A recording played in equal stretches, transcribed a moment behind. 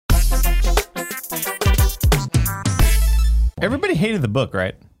Everybody hated the book,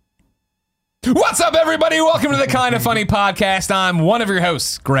 right? What's up, everybody? Welcome to the Kind of Funny podcast. I'm one of your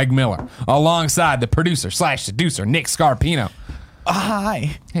hosts, Greg Miller, alongside the producer/seducer, Nick Scarpino.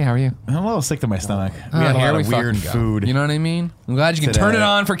 Hi. Hey, how are you? I'm a little sick to my stomach. Oh, We had a here lot we of weird fucking go. food. You know what I mean? I'm glad you can turn it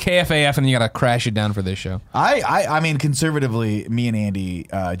on for KFAF and then you gotta crash it down for this show. I mean, conservatively, me and Andy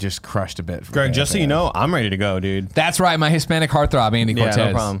just crushed a bit. For Greg, just so you KFAF. know, I'm ready to go, dude. That's right, my Hispanic heartthrob, Andy Cortez. Yeah,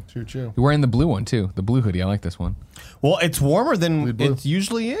 no problem. Choo-choo. You're wearing the blue one, too. The blue hoodie. I like this one. Well, it's warmer than blue. it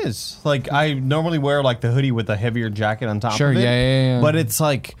usually is. Like, I normally wear, like, the hoodie with a heavier jacket on top Sure, of it. yeah. But it's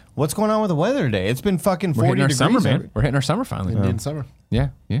like, what's going on with the weather today? It's been fucking 40 We're hitting our degrees. summer, man. We're hitting our summer finally. Indian summer. Yeah.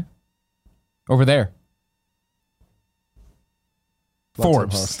 Over there.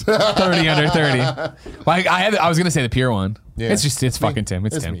 Forbes. 30 under 30. Like I was gonna say the Pier one. Yeah. It's fucking Tim.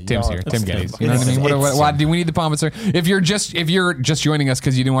 It's Tim. me. Tim's Y'all here. are- Tim Geddes. You know what I mean? Why do we need the pomp and circumstance? If you're just joining us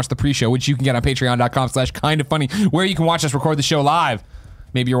because you didn't watch the pre-show, which you can get on patreon.com/kindoffunny, where you can watch us record the show live.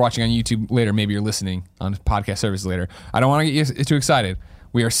 Maybe you're watching on YouTube later. Maybe you're listening on podcast services later. I don't want to get you too excited.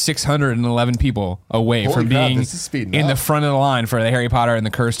 We are 611 people away Holy from crap, being this is speeding in the up. front of the line for the Harry Potter and the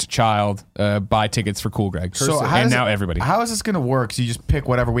Cursed Child. Buy tickets for Cool Greg. And now everybody. How is this going to work? So you just pick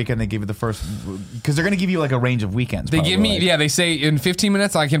whatever weekend they give you the first, because they're going to give you like a range of weekends. They probably, give me, like. yeah, they say in 15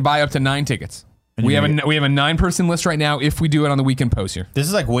 minutes I can buy up to 9 tickets. We have a 9-person list right now if we do it on the weekend post here. This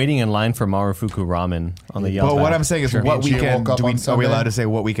is like waiting in line for Marufuku ramen on the Yelp But what app. I'm saying is, Sure. what Gia weekend woke up on are we Sunday. allowed to say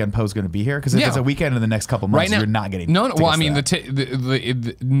what weekend Poe's going to be here? Because if Yeah. it's a weekend in the next couple months, Right now, you're not getting. no. Well, I mean tickets to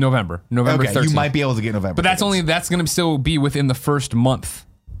the November that. Okay, 13th. you might be able to get November. but that's tickets. that's going to still be within the first month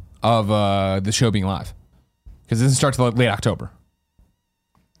of the show being live because it doesn't start till late October.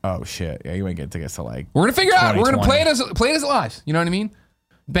 Oh shit! Yeah, you ain't getting tickets to like. We're gonna figure out. We're gonna 2020. play it as live. You know what I mean?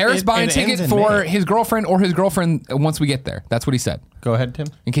 Barrett's It buying ends ticket in for May. his girlfriend or his girlfriend once we get there. That's what he said. Go ahead, Tim.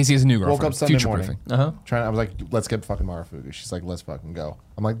 In case he has a new Woke girlfriend. up Sunday Future morning. proofing. I was like, let's get fucking Marufuku. She's like, let's fucking go.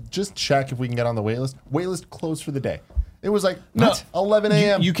 I'm like, just check if we can get on the wait list. Wait list closed for the day. It was like, no, 11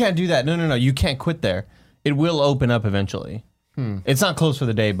 a.m. You can't do that. No. You can't quit there. It will open up eventually. It's not closed for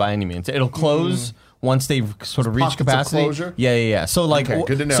the day by any means. It'll close once they've sort of reached pockets of capacity. closure? Yeah. So like, Okay,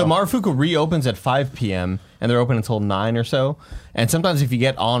 good to know. So Marufuku reopens at 5 p.m. and they're open until 9 or so. And sometimes if you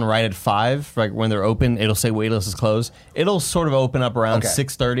get on right at 5, like when they're open, it'll say waitlist is closed. It'll sort of open up around Okay.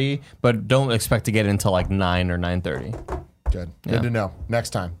 6:30, but don't expect to get it until like 9 or 9:30. Good. Good to know. Next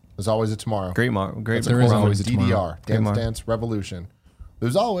time. There's always a tomorrow. Great. There is always a DDR. tomorrow. Dance Mar. Dance Revolution.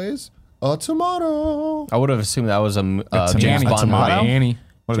 There's always a tomorrow. I would have assumed that was a James Annie. Bond tomato? movie. Annie.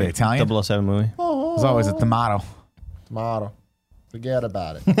 What are they, Italian? 007 movie. There's always a tomato. Tomorrow. Forget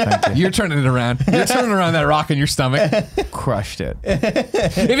about it. You're turning it around. You're turning around that rock in your stomach. Crushed it.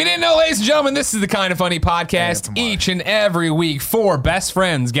 If you didn't know, ladies and gentlemen, this is the Kind of Funny podcast. Each and every week, 4 best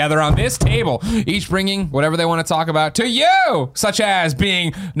friends gather on this table, each bringing whatever they want to talk about to you, such as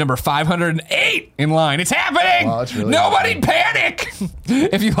being number 508 in line. It's happening. Wow, that's really Nobody panic.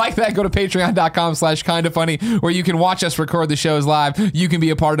 If you like that, go to patreon.com/kindoffunny, where you can watch us record the shows live. You can be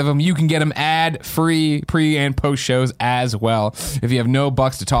a part of them. You can get them ad-free pre and post shows as well. If you have no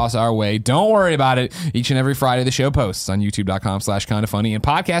bucks to toss our way, don't worry about it. Each and every Friday, the show posts on youtube.com/kindoffunny and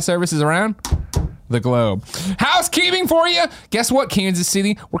podcast services around the globe. Housekeeping for you. Guess what, Kansas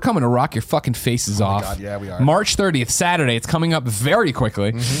City? We're coming to rock your fucking faces off. God, yeah, we are. March 30th, Saturday. It's coming up very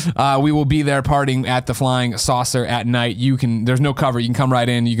quickly. We will be there partying at the Flying Saucer at night. There's no cover. You can come right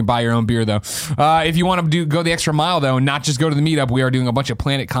in. You can buy your own beer, though. If you want to go the extra mile, though, and not just go to the meetup, we are doing a bunch of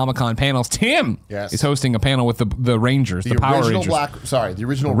Planet Comic-Con panels. Tim Yes. is hosting a panel with the Rangers, the Power original Rangers. the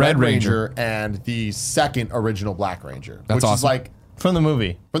original Red Red Ranger. Ranger and the second original Black Ranger. That's which is awesome. like From the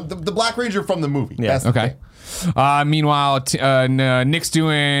movie. the Black Ranger from the movie. Yeah. That's the Okay. thing. Meanwhile, Nick's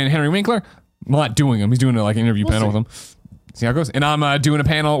doing Henry Winkler. Well, not doing him. He's doing like an interview panel with him. See how it goes. And I'm doing a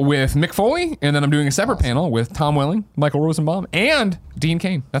panel with Mick Foley, and then I'm doing a separate panel with Tom Welling, Michael Rosenbaum, and Dean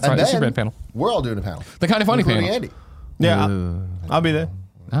Cain. That's right, And the then Superman panel. we're all doing a panel. The Kind of Funny including panel. Andy. Yeah, I'll be there.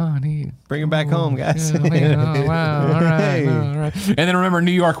 Oh, neat. Bring him back home, guys. Oh, wow. All right. All right. And then remember,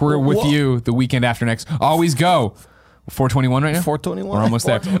 New York, we're with you the weekend after next. Always go. 421 right now? 421. We're almost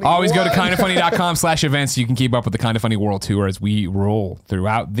there. 421. Always go to kindoffunny.com/events so you can keep up with the Kind of Funny World Tour as we roll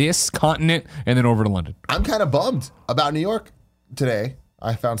throughout this continent and then over to London. I'm kind of bummed about New York today.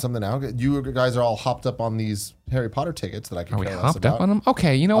 I found something out. You guys are all hopped up on these Harry Potter tickets that I can Are we care less hopped about. up on them?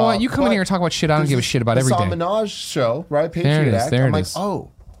 Okay, you know what? You come in but here and talk about shit I don't there's give a this shit about every day. Hassan Minaj show, right? There Patriot it is, Act. there I'm it like, is. oh,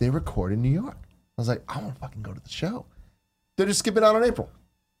 they record in New York. I was like, I want to fucking go to the show. They're just skipping out on April.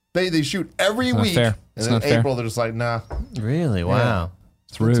 They shoot every not week. fair. And It's then not fair. April, they're just like, nah. Really? Wow.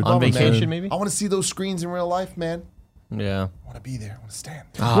 It's rude. On bummer, vacation, man. maybe? I want to see those screens in real life, man. Yeah. I want to be there. I want to stand.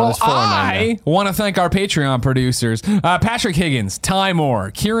 Well, there's 409 I want to thank our Patreon producers, Patrick Higgins, Ty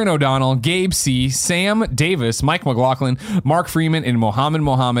Moore, Kieran O'Donnell, Gabe C., Sam Davis, Mike McLaughlin, Mark Freeman, and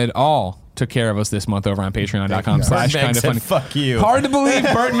Mohammed, all took care of us this month over on patreon.com/kindafunny. Fuck you. Hard to believe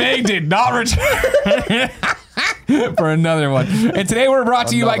Bert Meg did not return for another one. And today we're brought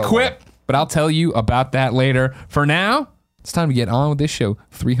to you by Another Quip, but I'll tell you about that later. For now, it's time to get on with this show.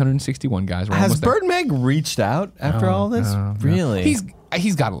 361, guys. We're Has almost there. Bert Meg reached out after all this? Really?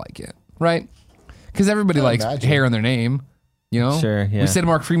 He's got to like it, right? Because everybody likes imagine. hair in their name. You know, Sure, yeah. We said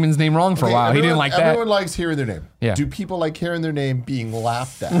Mark Freeman's name wrong for a while. He didn't like that. Everyone likes hearing their name. Yeah. Do people like hearing their name being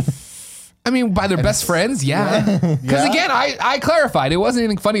laughed at? I mean, by their best friends, yeah. Because again, I clarified it wasn't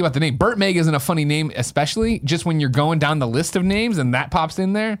anything funny about the name. Bert Meg isn't a funny name, especially just when you're going down the list of names and that pops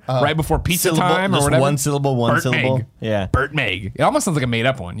in there right before pizza Syllable, time or just whatever. one Bert syllable. Meg. Yeah. Bert Meg. It almost sounds like a made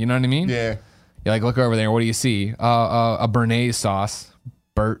up one. You know what I mean? Yeah. You're like, look over there. What do you see? A Bernaise sauce.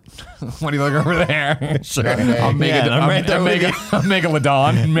 Bert. What do you look over there? Sure. I'm Megalodon.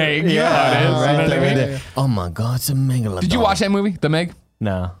 Meg. You know how it is. You know what I mean? Oh my God, it's a megalodon. Did you watch that movie, The Meg?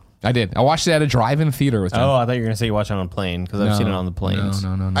 No. I did. I watched it at a drive-in theater with John. Oh, I thought you were gonna say you watched it on a plane because I've seen it on the planes.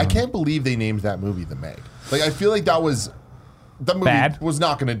 No. I can't believe they named that movie The Meg. Like, I feel like that movie Bad. was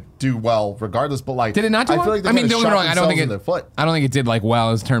not going to do well regardless, but like... Did it not do I well? feel like they I mean, kinda don't get me shot wrong. I don't think themselves in their foot. I don't think it did like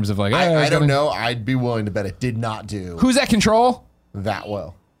well in terms of like. I it's don't gonna- know. I'd be willing to bet it did not do Who's at control? that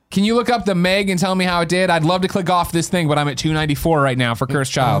well. Can you look up The Meg and tell me how it did? I'd love to click off this thing, but I'm at 294 right now for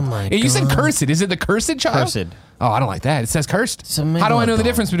Cursed Child. my You said God. Cursed. Is it the Cursed Child? Cursed. Oh, I don't like that. It says Cursed. It's a How do I know the megalodon.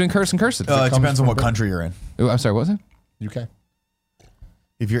 difference between Cursed and Cursed? it depends on from what Bert. country you're in. Ooh, I'm sorry. What was it? UK.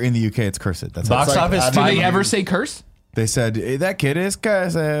 If you're in the UK, it's cursed. That's Box it. like office. adding- Do Five, they ever say Cursed? They said that kid is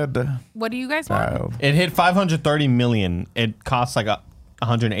cursed. What do you guys want? Oh. it hit 530 million. It costs like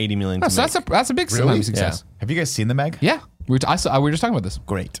 180 million. Oh, to so make. that's a big Really? success. Have you guys seen the Meg? Yeah, we were just talking about this.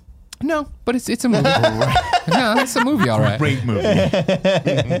 Great. No, but it's a movie. No, it's a movie, all right. Great movie.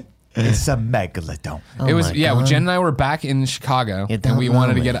 It's a megalodon. It was my yeah. God. Jen and I were back in Chicago, You and don't we know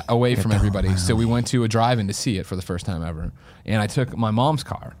wanted to me. get away from everybody, so we went to a drive-in to see it for the first time ever. And I took my mom's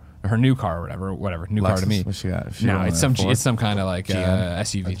car, or her new car, or whatever, new car to me. What she got? She No, got it's one some at it's some kind of like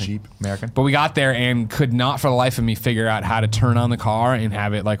SUV thing. Jeep. American. But we got there and could not for the life of me figure out how to turn on the car and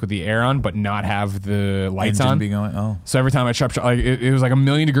have it like with the air on, but not have the lights Engine on. be going. Oh. So every time I tried, like it was like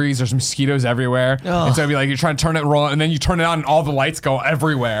 1,000,000 degrees. There's mosquitoes everywhere, and so I'd be like, you're trying to turn it, roll, and then you turn it on, and all the lights go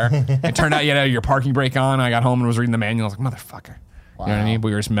everywhere. It turned out you had your parking brake on. I got home and was reading the manual. I was like, motherfucker. You know what I mean? We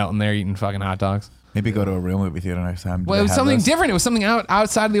were just melting there eating fucking hot dogs. Maybe go to a real movie theater next time. Well, it was something different. It was something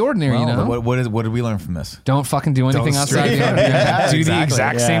outside of the ordinary. You know, What did we learn from this? don't fucking do anything outside of the ordinary. Do the exactly.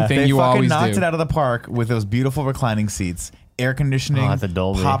 exact Yeah. same thing They you fucking always knocked do. it out of the park with those beautiful reclining seats, air conditioning, Oh, at the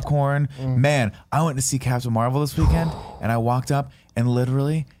Dolby. popcorn. Man, I went to see Captain Marvel this weekend, and I walked up, and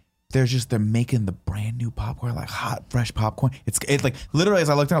literally, they're making the brand new popcorn, like hot, fresh popcorn. It's like literally as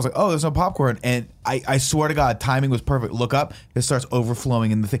I looked down, I was like, oh, there's no popcorn, and I swear to God, timing was perfect. Look up, it starts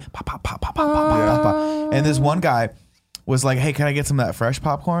overflowing in the thing, pop, pop, pop, pop, pop, pop, pop, pop, pop. And this one guy was like, hey, can I get some of that fresh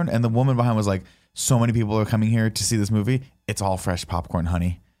popcorn? And the woman behind was like, so many people are coming here to see this movie. It's all fresh popcorn,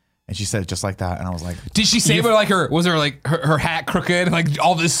 honey. And she said it just like that, and I was like, Did she say like was her like her hat crooked and like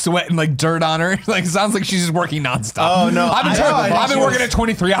all this sweat and like dirt on her? Like it sounds like she's just working nonstop. Oh, no, I've been working a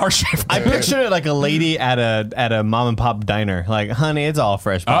 23-hour shift. I pictured it like a lady at a mom and pop diner. Like, honey, it's all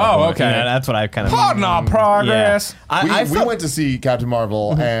fresh. popcorn." okay. Yeah, that's what I kind of. Pardon our progress. I We felt- went to see Captain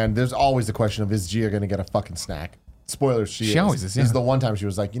Marvel, and there's always the question of, is Gia going to get a fucking snack? Spoilers, she always is, yeah. This is the one time she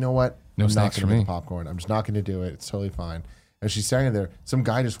was like, you know what? No I'm snacks not for going to me. get the popcorn. I'm just not going to do it. It's totally fine. And she's standing there. Some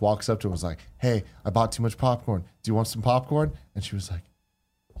guy just walks up to her and was like, hey, I bought too much popcorn. Do you want some popcorn? And she was like,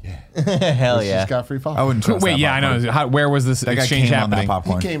 Hell she's yeah. got free popcorn. I wouldn't trust Wait, that yeah, I popcorn. know. That Where was this guy exchange came on that happening?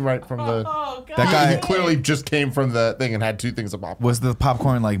 popcorn. He came right from the... Oh, God. That guy He clearly just came from the thing and had two things of popcorn. was the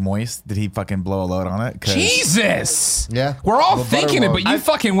popcorn like moist? Did he fucking blow a load on it? 'Cause- Jesus. Yeah. We're all The butter thinking it, but load. you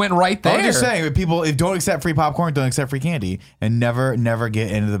fucking went right there. I'm just saying, if people don't accept free popcorn, don't accept free candy, and never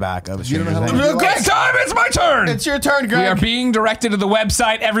get into the back of a You don't know stranger's how thing. to- Great time. It's my turn. It's your turn, we are Greg. being directed to the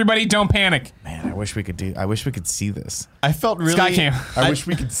website. Everybody, don't panic. Man, I wish we could see this. I felt really. Skycam. I wish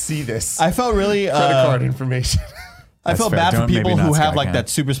we could see this. I felt really. Credit card information. I That's felt fair. bad for Don't- maybe people not who have Skycam. like that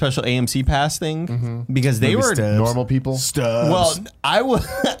super special AMC pass thing because they Movie were. stubs. Normal people. Stubs. Well, I was.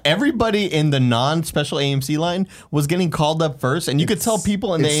 Everybody in the non-special AMC line was getting called up first, and you could tell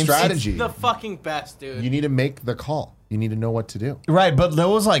people in the It's AMC strategy. The fucking best, dude. You need to make the call. You need to know what to do. Right, but there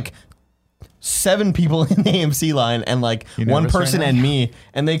was like 7 people in the AMC line and like You one nervous person right now? and me,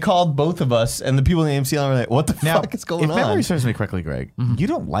 and they called both of us, and the people in the AMC line were like, "What the now, fuck is going if on?" memory serves me correctly, Greg, you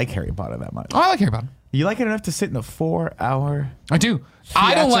don't like Harry Potter that much. Oh, I like Harry Potter. You like it enough to sit in a 4-hour? I do.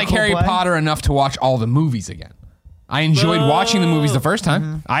 I don't like Theatrical Harry play? Potter enough to watch all the movies again. I enjoyed watching the movies the first time.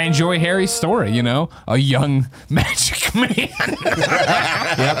 Mm-hmm. I enjoy Harry's story, you know, a young magic man.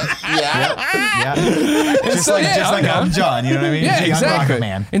 Yeah. Just So, like yeah, just like okay. Elton John. You know what I mean? Yeah, He's a young exactly. rocket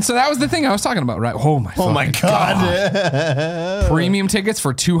man. And so that was the thing I was talking about, right? Oh my God. Premium tickets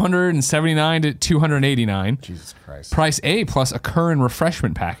for $279 to $289. Jesus Christ. Price A plus occur and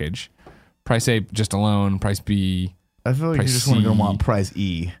refreshment package. Price A just alone. Price B. I feel like you Price just want to go C. want price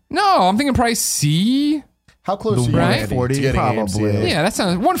E. No, I'm thinking price C. How close are you, Right? Andy, 40 to getting probably. AMC? Yeah, that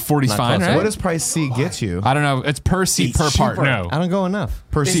sounds 140 is Not fine, close. right? What does price C get you? I don't know. It's per seat It's per part. cheaper. No, I don't go enough.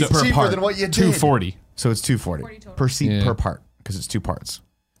 Per seat It's per cheaper part. than what you did. 240. So it's 240 per seat Yeah. per part because it's 2 parts.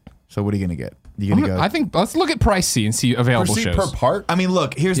 So what are you gonna get? You gonna go? I think let's look at price C and see Per available seat shows. per part? I mean,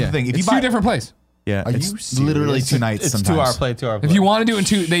 look. Here's Yeah. the thing. If it's you buy, two different plays. yeah, Are it's you serious? literally 2 nights. It's sometimes. 2-hour play, 2-hour play. If you want to do it in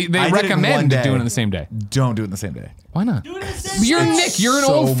two, they I did it in recommend one day. doing it in the same day. Don't do it in the same day. Why not? Do it in the same You're day. Nick. You're an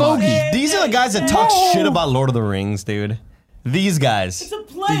so old fogey. much. These are the guys that talk shit about Lord of the Rings, dude. These guys. It's a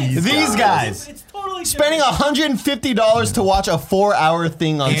play. These guys. It's totally Spending different. $150 to watch a 4-hour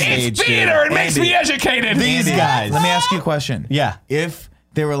thing on It's stage, It's theater. dude. It makes me educated. These guys. Let me ask you a question. Yeah. If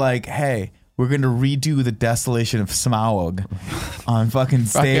they were like, hey, we're going to redo the Desolation of Smaug on fucking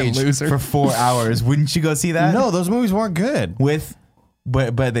stage loser. for 4 hours, wouldn't you go see that? No, those movies weren't good.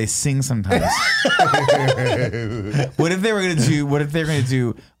 But they sing sometimes. What if they were gonna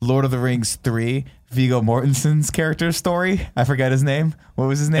do Lord of the Rings 3, Viggo Mortensen's character story? I forget his name. What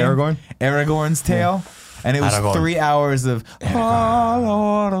was his name? Aragorn? Aragorn's tale. And it was Aragorn. 3 hours of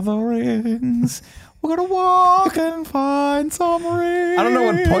Lord of the Rings. We're gonna walk and find some rings. I don't know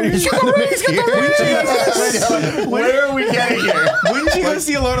what point you're trying to make here. Where are we getting here? Wouldn't you go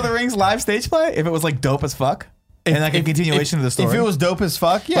see a Lord of the Rings live stage play if it was like dope as fuck? And like a continuation of the story. If it was dope as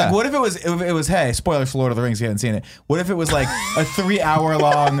fuck, yeah. Like, what if it was, hey, spoilers for Lord of the Rings, you haven't seen it. What if it was like a 3-hour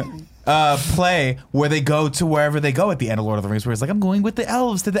long play where they go to wherever they go at the end of Lord of the Rings, where it's like, I'm going with the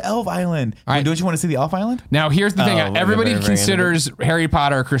elves to the Elf Island. All right. Don't you want to see the Elf Island? Now, here's the thing. Oh, Everybody very considers Harry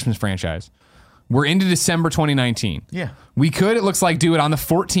Potter a Christmas franchise. We're into December 2019. Yeah. We could, it looks like, do it on the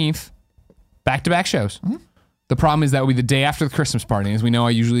 14th, back-to-back shows. Mm-hmm. The problem is that would be the day after the Christmas party. As we know,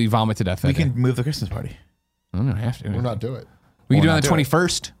 I usually vomit to death that We day. can move the Christmas party. I don't have to. We're not do it. We can do it We'll on the not do it.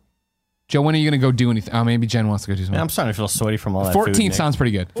 21st. Joe, when are you going to go do anything? Oh, maybe Jen wants to go do Man, something. I'm starting to feel sweaty from all that food, 14th Nick. sounds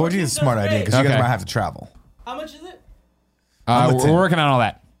pretty good. 14th is a smart idea because you Okay. guys might have to travel. How much is it? I'm with We're Tim. working on all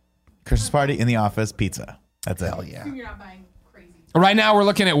that. Christmas party in the office, pizza. That's it. Hell yeah. You're not buying crazy. Right now, we're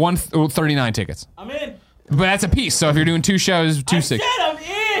looking at 139 tickets. I'm in. But that's a piece. So if you're doing 2 shows, I 260. said I'm in.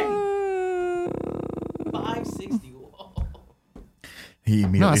 560. Whoa. He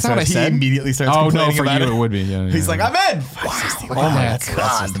immediately No, that's not what I starts. He said. immediately starts. Oh, no, complaining for about you it would be. Yeah, He's yeah. like, I'm in. 560. Oh my God. That's just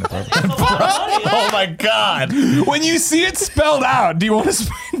That's a lot of money. Oh my god. When you see it spelled out, do you want to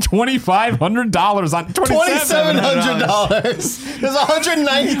spend $2,500 on $2,700. There's a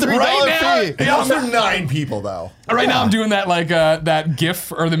 $193 Right now, fee. yeah, For 9 people, though. right now I'm doing that like that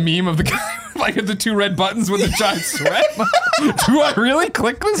GIF or the meme of the guy like with the 2 red buttons with the giant sweat. Do I really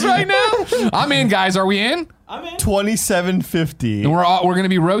click this right now? I'm in, guys. Are we in? I'm in. $2,750. And we're gonna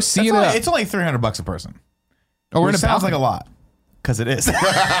be roast seeing it up. It's only $300 a person. Oh, we're in Which a sounds like balcony. a lot. Because it is.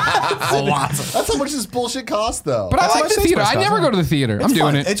 A lot. That's how much this bullshit costs, though. But I That's like how the much theater. Space I never costs. go to the theater. I'm It's doing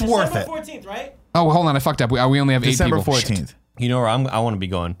fun. it. It's worth December it. 14th, right? Oh, hold on. I fucked up. We only have 8 December people. 14th. You know where I want to be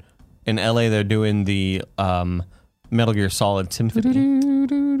going? In LA, they're doing the Metal Gear Solid Symphony.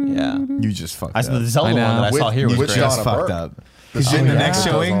 Yeah. You just fucked I saw the up. Zelda I one know. that I saw here was With great. Just Shauna fucked Burke. up. Because Oh, the yeah. next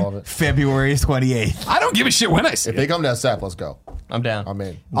Does all of showing, it. February 28th. I don't give a shit when I see If it. they come to SF, let's go. I'm down. I'm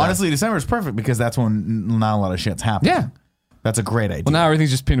in. Honestly, December is perfect because that's when not a lot of shit's happening. Yeah. That's a great idea. Well, now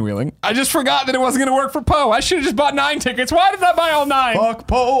everything's just pinwheeling. I just forgot that it wasn't going to work for Poe. I should have just bought 9 tickets. Why did I buy all 9? Fuck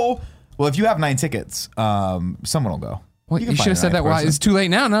Poe. Well, if you have 9 tickets, someone will go. What, you can should find have a said that. ninth Why? person. It's too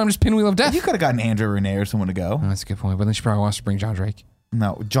late now. Now I'm just pinwheel of death. You could have gotten Andrew Renee or someone to go. Oh, that's a good point. But then she probably wants to bring John Drake.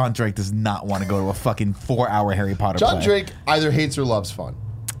 No, John Drake does not want to go to a fucking 4-hour Harry Potter John play. Drake either hates or loves fun.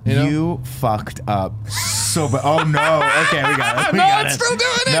 You fucked up so bad. Oh no. Okay, we got it. We No, got it's it. still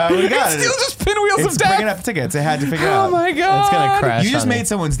doing it. No, we got it's it. still just pinwheels It's of death. bringing up tickets. It had to figure out. Oh my god. It's gonna crash. You just on me. made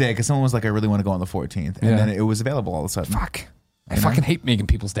someone's day because someone was like, I really want to go on the 14th. And Yeah. then it was available all of a sudden. Fuck. I fucking hate making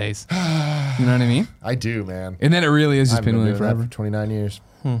people's days. You know what I mean? I do, man. And then it really is just I've been doing pinwheeling that forever. for 29 years.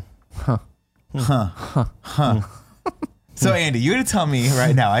 So, Andy, you're going to tell me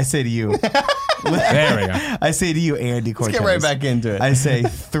right now, I say to you, There we go. I say to you, Andy Cortez. Let's get right back into it. I say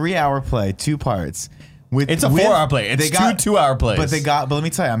 3-hour play, 2 parts. It's a 4-hour play. It's they got- 2 2-hour plays. But let me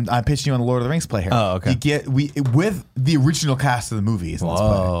tell you, I'm pitching you on the Lord of the Rings play here. Oh, okay. You get with the original cast of the movies. Let's play.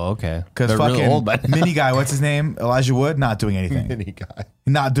 Oh, okay. Because They're fucking really old by now. mini guy, what's his name? Elijah Wood, not doing anything. Mini guy.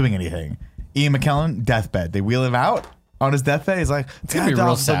 Not doing anything. Ian McKellen, deathbed. They wheel him out on his deathbed. He's like, It's gonna be real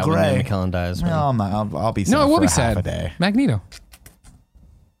 "Gandalf's so sad when gray." Ian McKellen dies. Man. No, I'm not. I'll be sad. No, it will for be half sad. a day. Magneto.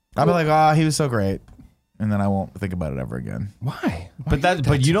 I'll be like, oh, he was so great, and then I won't think about it ever again. Why?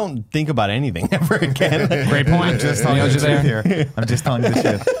 But you don't think about anything ever again. Great point. I'm just telling you the truth here. I'm just telling you the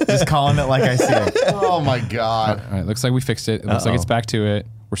truth. Just calling it like I see it. Oh my god. All right, looks like we fixed it. It looks like it's back to it.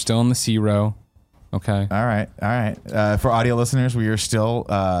 We're still in the C row. Okay. All right. For audio listeners, we are still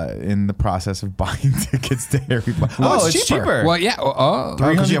in the process of buying tickets to Harry Potter. Oh, it's cheaper. Well, yeah.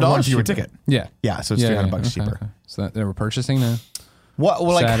 Because you have one $300 fewer cheaper. ticket. Yeah. Yeah, so it's $300 cheaper. Okay. So they were purchasing now. What?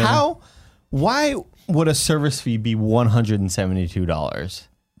 Well, like Saturday. how? Why would a service fee be $172?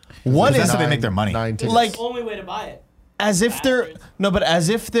 What That's is how they make their money. 9 tickets. like It's the only way to buy it. as if they're but as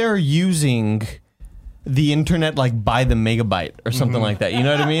if they're using the internet like by the megabyte or something like that. You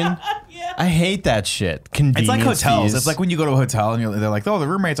know what I mean? Yeah. I hate that shit. Convenience It's like hotels. fees. It's like when you go to a hotel and they're like, oh, the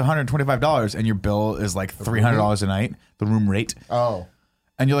room rate's $125 and your bill is like $300 a night, the room rate. Oh.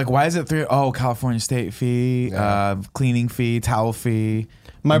 And you're like, why is it California state fee, cleaning fee, towel fee.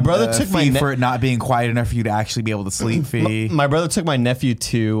 My brother took my fee for it not being quiet enough for you to actually be able to sleep fee. My brother took my nephew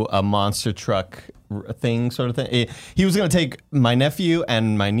to a monster truck thing, sort of thing. He was going to take my nephew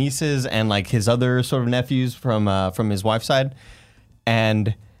and my nieces and like his other sort of nephews from his wife's side,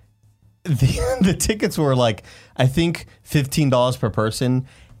 and the tickets were like I think $15 per person.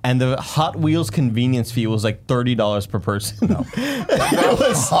 And the Hot Wheels convenience fee was like $30 per person. No.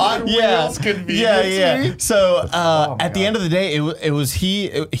 Hot Wheels convenience fee? So at the end of the day, it was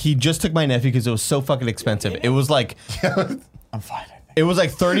he just took my nephew because it was so fucking expensive. It was like I'm fine. it was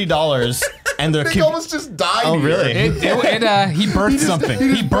like $30, and the They almost just died. Oh, here. really? He birthed something.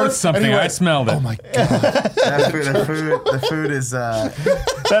 He birthed something. Anyway. I smelled it. Oh my god. The food is.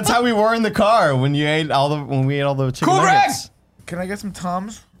 That's how we were in the car when we ate all the chicken Cool, nuggets. Can I get some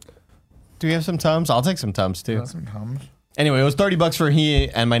Tums? Do we have some Tums? I'll take some Tums too. Some Tums. Anyway, it was $30 for he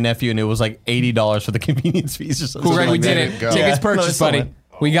and my nephew, and it was like $80 for the convenience fees or something. Cool, Greg, we like did that. it. Go. Tickets Yeah. No, purchased, it's buddy. fine.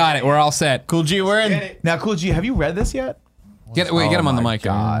 We got it. We're all set. Cool G, we're in. Now, Cool G, have you read this yet? Get him on the my mic.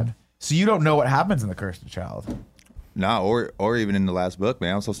 God. So you don't know what happens in The Cursed Child. Nah, or even in the last book,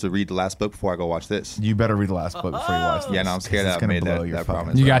 man. I'm supposed to read the last book before I go watch this. You better read the last book before you watch this. Yeah, no, I'm scared It's that I gonna made blow that, your that fucking-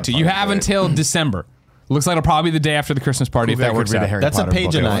 promise. You but got I'm to. You fine have with it. until December. Looks like it'll probably be the day after the Christmas party if Cool that Greg works could read a out. Harry That's a Potter page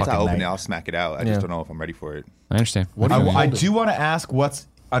book a in night. Once I fucking open it, night. I'll smack it out. I Yeah. just don't know if I'm ready for it. I understand. I do want to ask what's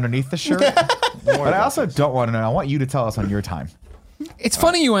underneath the shirt, but I also don't want to know. I want you to tell us on your time. It's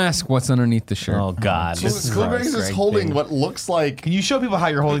funny you ask what's underneath the shirt. Oh God, this is Cool our Greg's just great holding thing. what looks like. Can you show people how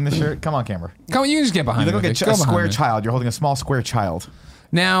you're holding the shirt? Come on, camera. Come on, you can just get behind You me. look like with it. a Go behind square me. child. You're holding a small square child.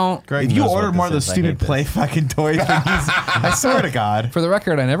 Now, Greg If you knows what ordered more of this those is. I stupid hate this. play fucking toy thingies, I swear to God. for the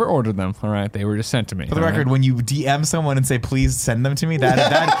record, I never ordered them. All right, they were just sent to me. For the record, when you DM someone and say, please send them to me,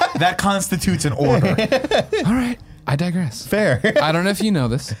 that constitutes an order. all right, I digress. Fair. I don't know if you know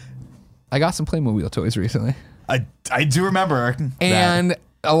this. I got some Playmobil toys recently, I do remember. that. and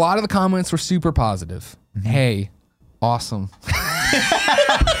a lot of the comments were super positive. Hey, awesome.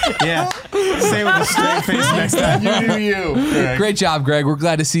 Yeah. Say it with a straight face next time. You do you. Greg. Great job, Greg. We're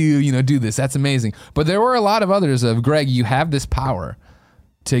glad to see you, do this. That's amazing. But there were a lot of others of, Greg, you have this power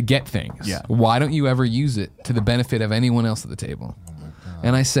to get things. Yeah. Why don't you ever use it to the benefit of anyone else at the table?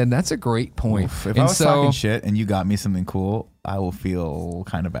 And I said, that's a great point. If and I was talking shit and you got me something cool, I will feel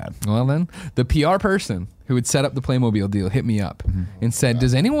kind of bad. well, then, the PR person who had set up the Playmobil deal hit me up and said,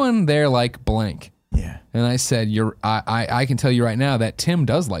 does anyone there like blank? Yeah. And I said, I can tell you right now that Tim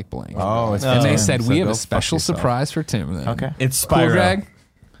does like blank. Oh, it's and they Tim, said, so we have go a fuck special yourself. surprise for Tim then. Okay. It's Cool, Spyro. Greg?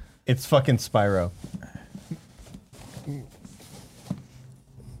 It's fucking Spyro.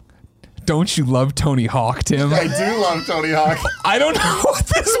 Don't you love Tony Hawk, Tim? I do love Tony Hawk. I don't know what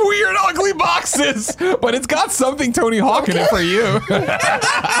this weird, ugly box is, but it's got something Tony Hawk in it for you.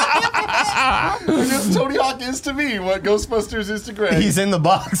 Because Tony Hawk is to me what Ghostbusters is to Greg. He's in the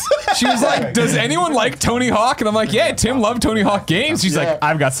box. She was like, does anyone like Tony Hawk? And I'm like, yeah, Tim loved Tony Hawk games. She's Yeah. like,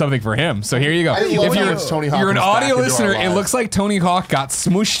 I've got something for him. So here you go. I love If how you're, much Tony Hawk you're an comes back audio into our listener, it lives. looks like Tony Hawk got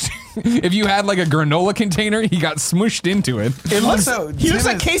smooshed. If you had like a granola container, he got smooshed into it. It looks. Also, He looks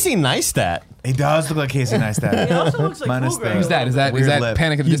Tim like is- Casey Neistat. He does look like Casey Neistat. He also looks like Minus Cool Greg. the- Who's that? Is that Weird lip.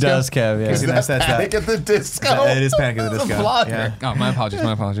 Panic at the He Disco? does, Kev. Casey Yeah. Neistat's Panic that. at the Disco. It is Panic at the That's a Disco. vlogger. Yeah. Oh, my apologies.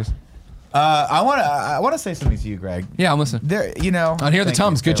 I want to say something to you, Greg. Yeah, I'm listening. There, On Here are the thank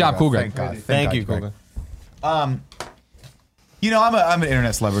Tums. you. Good There we job, go. Cool Greg. Thank God. Thank God, you, Greg. Greg. I'm an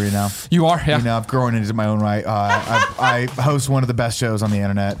internet celebrity now. You are, yeah. I've grown into my own right. I host one of the best shows on the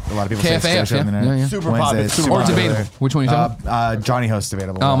internet. A lot of people say it's the KFAF, show on the internet. yeah. Super popular. Wednesdays, Super Or popular. debatable. Which one are you talking Johnny hosts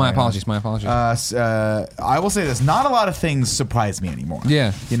debatable. Oh, my apologies. My apologies. I will say this: not a lot of things surprise me anymore.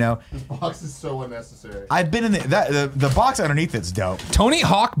 Yeah. This box is so unnecessary. I've been in the box underneath. It's dope. Tony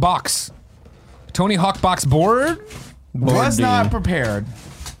Hawk box. Tony Hawk box board. Was not prepared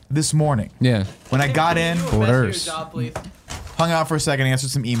this morning. Yeah. When I got in, Orders. Job, please. hung out for a second, answered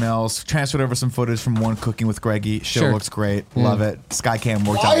some emails, transferred over some footage from one cooking with Greggy. Show Sure. looks great. Love it. Skycam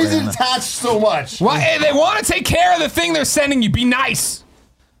worked Why out is great it on that. attached so much? Why? Hey, they want to take care of the thing they're sending you. Be nice.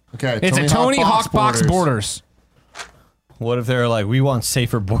 Okay, It's a Tony Hawk box borders. What if they're like, we want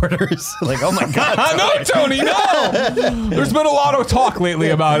safer borders? Like, oh my god. No, Tony, no. There's been a lot of talk lately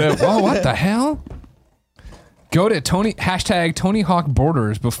about it. Whoa, what the hell? Go to hashtag Tony Hawk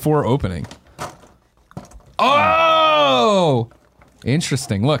borders before opening. Oh,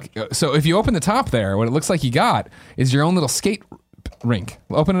 interesting. Look, so if you open the top there, what it looks like you got is your own little skate rink.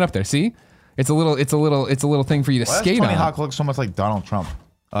 Open it up there. See, it's a little thing for you to Why does skate Tony on. Hawk looks so much like Donald Trump?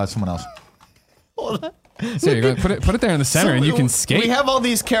 Someone else. So you're gonna put it there in the center, and you can skate. We have all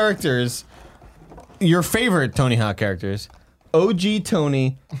these characters. Your favorite Tony Hawk characters: OG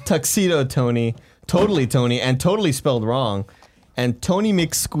Tony, Tuxedo Tony, Totally Tony, and totally spelled wrong, and Tony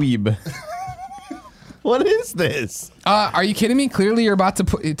McSqueeb. What is this? Are you kidding me? Clearly, you're about to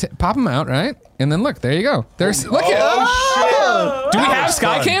pop them out, right? And then look, there you go. There's look at. Oh, Do we have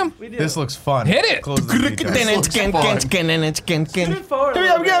Skycam? We do. This looks fun. Hit it. Close the details.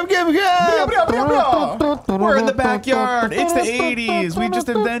 We're in the backyard. It's the 80s. We just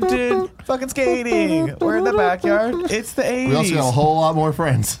invented fucking skating. We're in the backyard. It's the 80s. We also got a whole lot more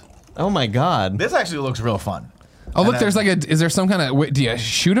friends. Oh my god. This actually looks real fun. Oh, look, And there's like a. Is there some kind of? Do you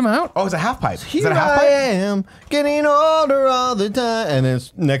shoot them out? Oh, it's a half pipe. Is Here that a half I pipe? am, getting older all the time. And then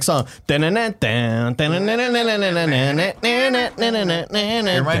next song. It It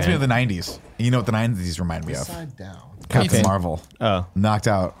reminds me of the 90s. You know what the 90s remind me of? Side down. Captain Okay. Marvel. Oh. Knocked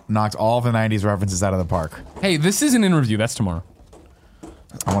all the 90s references out of the park. Hey, this isn't in review. That's tomorrow.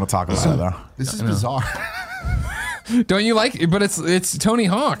 I want to talk about it though. This is bizarre. Don't you like? But it's Tony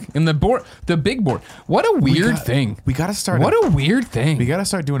Hawk and the big board. What a weird thing. We got to start. What a weird thing. We got to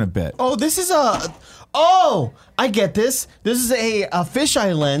start doing a bit. Oh, this is a. Oh, I get this. This is a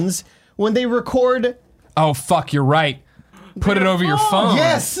fisheye lens when they record. Oh fuck, you're right. Put it over your phone.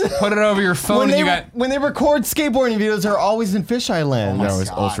 Yes. Put it over your phone. And you got. When they record skateboarding videos, they're always in fisheye lens. They're always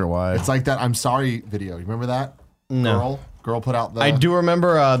ultra wide. It's like that I'm sorry video. You remember that? No. Girl put out the I do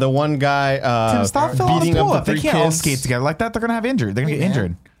remember the one guy Tim, stop filling beating the pool up up. the They three can't all kids. skate together like that. They're gonna have injured. They're gonna get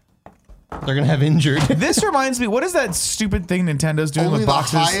injured. They're gonna have injured. This reminds me. What is that stupid thing Nintendo's doing only with the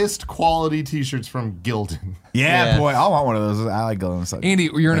boxes? highest quality t-shirts from Gildan. Yeah, Yeah. boy, I want one of those. I like going inside.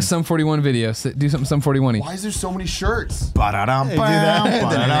 Andy, you're in a Sum 41 video. So do something Sum 41y. Why is there so many shirts? There's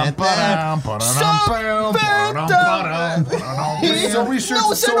so many shirts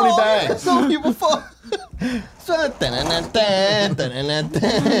and so many bags. So people fall. Hey,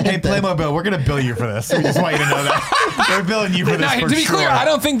 Playmobil, we're gonna bill you for this. We just want you to know that we're billing you for this. Now, for to be clear, sure. I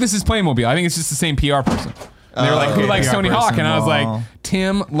don't think this is Playmobil. I think it's just the same PR person. They were like, okay, who likes PR Tony Hawk? person, And I was well. like,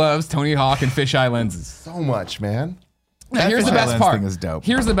 Tim loves Tony Hawk and fisheye lenses. So much, man. Now, here's the fisheye best lens part. thing is dope.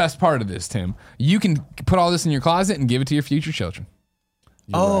 Here's the best part of this, Tim. You can put all this in your closet and give it to your future children.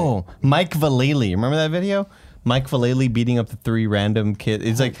 Oh, Mike Vallely. Remember that video? Mike Vallely beating up the three random kids.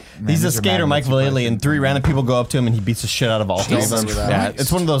 It's like he's a these are skater, mad Mike at me. Vallely, and three random people go up to him and he beats the shit out of all three of them. remember that. Yeah,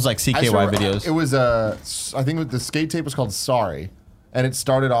 it's one of those like I CKY swear, videos. It was I think the skate tape was called Sorry, and it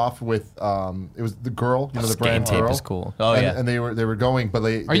started off with it was the girl, you know, the Skate brand tape girl. is cool. Oh, and, yeah. and they were going, but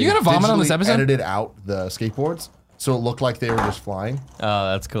they Are you gonna vomit on this digitally episode? Edited out the skateboards, so it looked like they were just flying.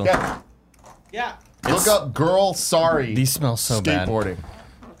 Oh, that's cool. Yeah, Yeah. look up "girl sorry." These smell so bad. skateboarding.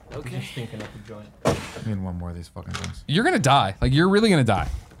 Okay. I need one more of these fucking things. You're going to die. Like, you're really going to die.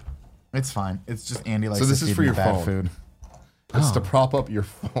 It's fine. It's just Andy likes So this to is feed for me your bad phone. food. It's to prop up your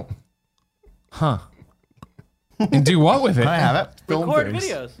phone. Huh. And do what with it? Can I have it? Film Record things.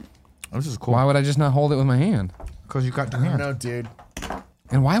 videos. This is cool. Why would I just not hold it with my hand? Because you got two I don't hands. know, dude.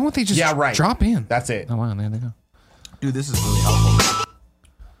 And why won't they just drop in? That's it. Oh, wow. There they go. Dude, this is really helpful.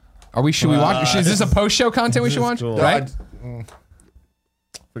 Should we watch? Is this a post-show content we should watch? cool. Right?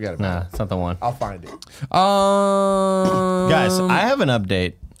 Forget about Nah, it. it's not the one. I'll find it. Guys, I have an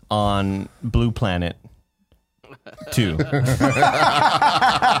update on Blue Planet 2.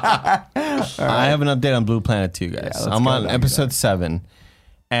 I have an update on Blue Planet 2, guys. let's I'm go on down episode 7.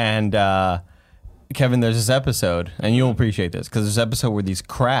 And Kevin, there's this episode, and you'll appreciate this, because there's this episode where these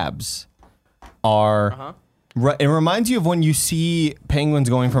crabs are It reminds you of when you see penguins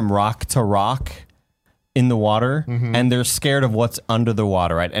going from rock to rock in the water, and they're scared of what's under the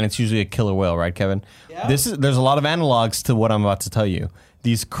water, right? And it's usually a killer whale, right, Kevin? Yeah. There's a lot of analogs to what I'm about to tell you.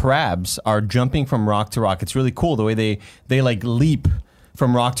 These crabs are jumping from rock to rock. It's really cool the way they like leap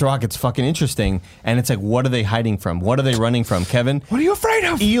from rock to rock. It's fucking interesting. And it's like, what are they hiding from? What are they running from, Kevin? What are you afraid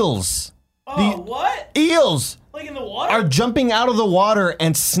of? Eels. Oh, what? Eels Like in the water? are jumping out of the water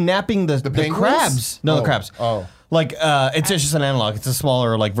and snapping the penguins? crabs. No, the Oh, crabs. oh. Like, it's just an analog. It's a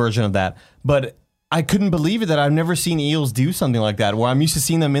smaller like version of that. But I couldn't believe it that I've never seen eels do something like that. Where I'm used to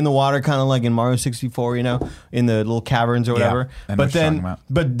seeing them in the water, kind of like in Mario 64, you know, in the little caverns or whatever. I know But what you're talking then, about.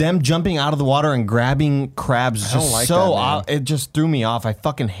 but them jumping out of the water and grabbing crabs is don't just like so. that, man. It just threw me off. I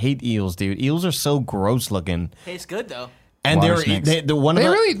fucking hate eels, dude. Eels are so gross looking. Tastes good though. And Water they were snakes. the one of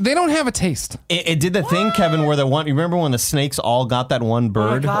the, They don't have a taste. it did the thing, Kevin, where the one. You remember when the snakes all got that one Oh my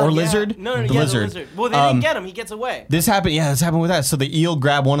bird God, or yeah. lizard? No, the yeah, lizard. the lizard. Well, they didn't get him. He gets away. This happened. Yeah, this happened with that. So the eel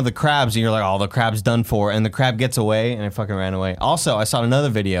grabbed one of the crabs, and you're like, "Oh, the crab's done for," and the crab gets away, and it fucking ran away. Also, I saw another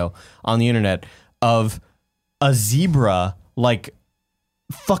video on the internet of a zebra like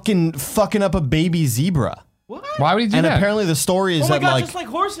fucking up a baby zebra, What? Why would he do and that? apparently the story is Oh my that God, like. just like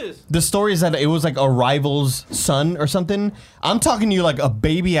horses. The story is that it was like a rival's son or something. I'm talking to you like a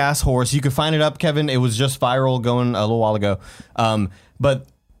baby ass horse. You could find it up, Kevin. It was just viral going a little while ago. But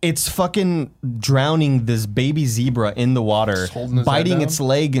it's fucking drowning this baby zebra in the water, holding his biting head its down?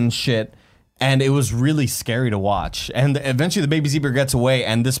 leg and shit. And it was really scary to watch. And eventually the baby zebra gets away,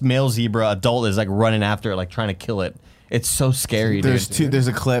 and this male zebra adult is like running after it, like trying to kill it. It's so scary, There's dude. two. There's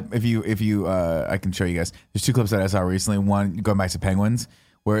a clip. If you, I can show you guys. There's two clips that I saw recently. One going back to penguins,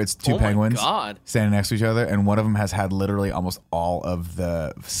 where it's two Oh my penguins God. standing next to each other, and one of them has had literally almost all of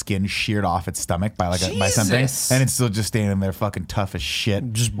the skin sheared off its stomach by by something, Jesus. and it's still just standing there, fucking tough as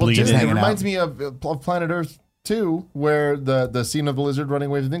shit. Just Well, bleeding. just it hanging reminds out. me of Planet Earth 2, where the scene of the lizard running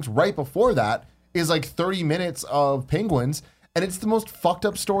away from things. Right before that is like 30 minutes of penguins. And it's the most fucked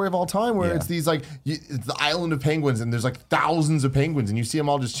up story of all time, where Yeah. it's these like it's the island of penguins, and there's like thousands of penguins, and you see them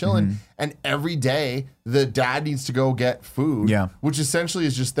all just chilling. Mm-hmm. And every day, the dad needs to go get food, Yeah. which essentially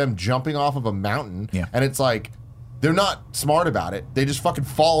is just them jumping off of a mountain. Yeah. And it's like they're not smart about it. They just fucking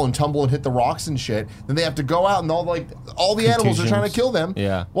fall and tumble and hit the rocks and shit. Then they have to go out, and all the animals are trying to Contusions. kill them.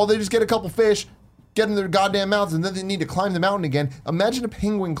 Yeah. Well, they just get a couple fish, get in their goddamn mouths, and then they need to climb the mountain again. Imagine a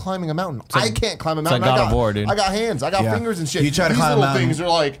penguin climbing a mountain. I can't climb a mountain. like God of War, dude. I got hands. I got Yeah. fingers and shit. You try to These climb a little mountain. things are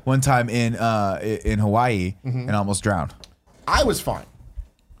like, One time in Hawaii and almost drowned. I was fine.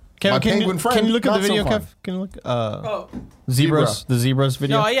 Kevin, my can penguin you, friend, can you look at the not so video, fun. Kev? Can you look? Oh. Zebras. The zebras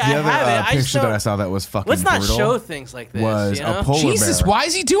video. No, yeah, The I other have it. I just picture that I don't. saw that was fucking Let's not brutal show things like this. was you know? a polar Jesus, bear. why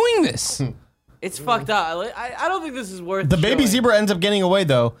is he doing this? It's fucked up. I don't think this is worth. The baby showing. zebra ends up getting away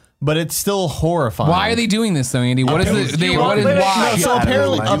though, but it's still horrifying. Why are they doing this though, Andy? What is Because it? They, you what is want- why? No, so Yeah,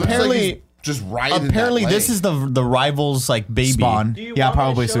 apparently, I don't know. He looks like apparently, he's just riding apparently, that this wave. is the rival's like baby. Spawn. Do you Yeah, want me to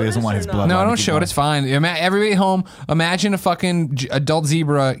probably so show he doesn't this want or his not? blood. No, to don't keep show it. going. It's fine. Everybody at home, imagine a fucking adult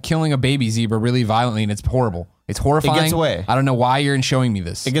zebra killing a baby zebra really violently, and it's horrible. It's horrifying. away. I don't know why you're showing me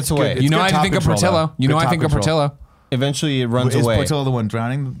this. It gets away. You know, good I top think of control, Portillo. though. You know, Good I think top of control. Portillo. Eventually, it runs Is away. Portillo the one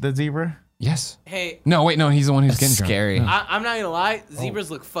drowning the zebra? Yes. Hey, No, wait, no, he's the one who's It's getting scary. drunk. I'm not gonna lie.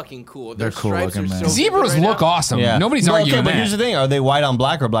 Zebras look fucking cool. They're Their cool stripes looking, are man. so Zebras good right look now. awesome. Yeah. Nobody's Well, arguing okay, but that. here's the thing: are they white on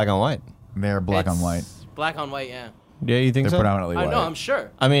black or black on white? They're black on It's white. Black on white, yeah. Yeah, you think They're so? predominantly I white. know. I'm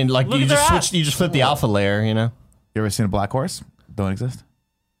sure. I mean, like Look you at just their switch, ass. you just flip the alpha layer, you know? You ever seen a black horse? Don't exist.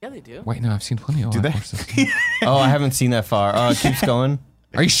 Yeah, they do. Wait, no, I've seen plenty of Do black they? horses. Oh, I haven't seen that far. Oh, it keeps going.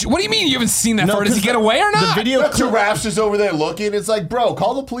 Are you? What do you mean you haven't seen that No, far? Does he 'cause get the- away or not? The video That clip. giraffe's just over there looking. It's like, bro,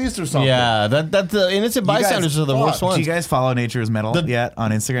 call the police or something. Yeah, that the innocent guys- bystanders are the fuck. worst Do ones. you guys follow Nature's Metal The- yet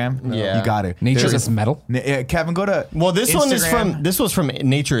on Instagram? Yeah. You got to. Nature There's is a- metal. Kevin, go to. Well, this one is Instagram. this was from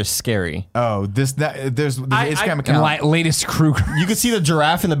Nature is Scary. Oh, there's an Instagram And account. latest Kruger. You could see the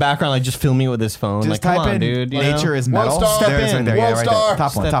giraffe in the background, like just filming it with his phone. Just like, come type on, in dude. You Nature know? is Metal. World star. There it is right there. World Yeah, right star. there.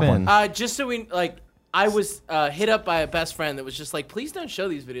 Top one. Step Top in. one. Just so we like, I was hit up by a best friend that was just like, please don't show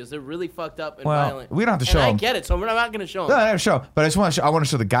these videos. They're really fucked up and Well, violent. we don't have to And show I 'em. get it, so I'm not gonna show No, them. no, show. But I just want to. I want to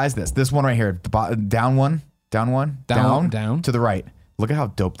show the guys this. This one right here. Down one. Down. to the right. Look at how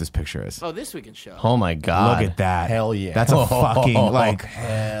dope this picture is. Oh, this we can show. Oh my god! Look at that. Hell yeah. That's a fucking like.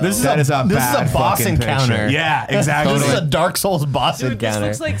 This is That is a this bad is a boss fucking encounter. picture. Yeah, exactly. This is a Dark Souls boss Dude, this encounter.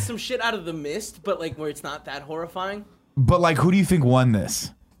 looks like some shit out of The Mist, but like where it's not that horrifying. But like, who do you think won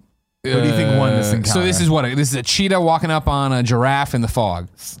this? Who do you think won this encounter? So this is what? This is a cheetah walking up on a giraffe in the fog.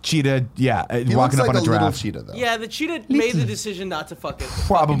 Cheetah. Yeah, He walking looks up like on a a little giraffe. cheetah, though. Yeah, the cheetah made the decision not to fuck it.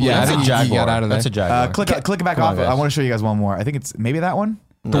 Probably. Yeah, I That's think a you jaguar. got out of That's there. a jaguar. Click it back Come off. on, guys. I want to show you guys one more. I think it's maybe that one.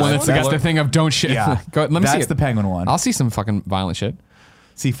 The one that's got the thing of don't shit. Yeah. Go, let me see That's it. the penguin one. I'll see some fucking violent shit.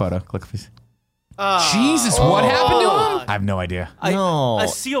 See photo. Click, please. Jesus, what happened to him? I have no idea. No. A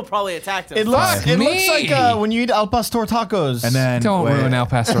seal probably attacked him. It looks me. like when you eat al pastor tacos. And then Don't ruin El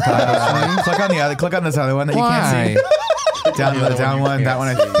Pastor tacos. click on the other. Click on this other one that you Why? can't see. Down one. That one.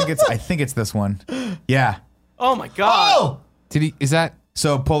 I think it's this one. Yeah. Oh my god. Did he? Is that?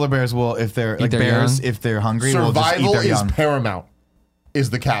 So polar bears will, if they're like their bears, young? if they're hungry, will just eat Survival their is young. paramount. Is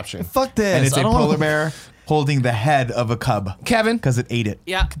the caption? fuck this. And it's I a don't polar wanna- bear holding the head of a cub Kevin, because it ate it.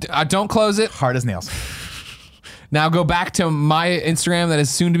 Yeah. don't close it. Hard as nails. Now go back to my Instagram that is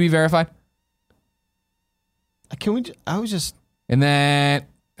soon to be verified. Can we? I was just. And then.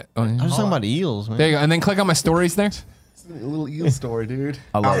 Oh, yeah. I was talking about eels, man. There you go. And then click on my stories there. A little eel story, dude.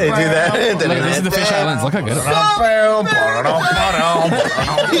 I love They it. do that. Look, this is the fisheye lens. Look how good it is.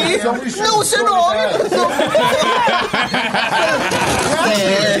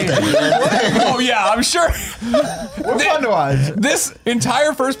 Oh yeah, I'm sure. We're fun to watch. This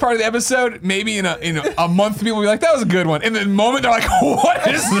entire first part of the episode, maybe in a month, people will be like, "That was a good one." And the moment they're like, "What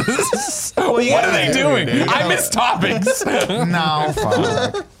is this? What are they doing?" I missed topics. No,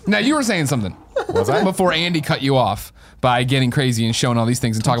 fuck. Now you were saying something. Was I? Before Andy cut you off by getting crazy and showing all these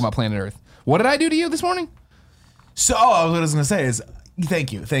things and talking about planet Earth. What did I do to you this morning? So, what I was going to say is,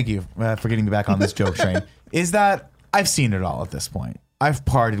 thank you for getting me back on this joke train. Is that I've seen it all at this point. I've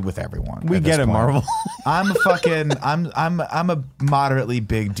partied with everyone. We at this get it, point. Marvel. I'm a moderately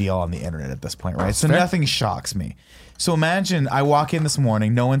big deal on the internet at this point, right? So nothing shocks me. So imagine I walk in this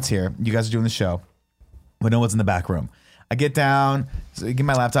morning, no one's here. You guys are doing the show, but no one's in the back room. I get down, get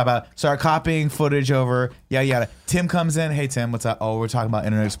my laptop out, start copying footage over, yada yada. Tim comes in. Hey Tim, what's up? Oh, we're talking about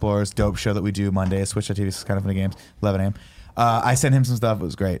Internet Explorer's dope show that we do Monday at Switch.tv. It's kind of funny games, 11 a.m. I sent him some stuff. It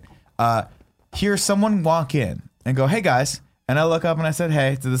was great. Hear someone walk in and go, "Hey guys," and I look up and I said,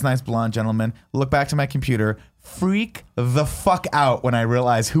 "Hey," to this nice blonde gentleman. Look back to my computer. Freak the fuck out when I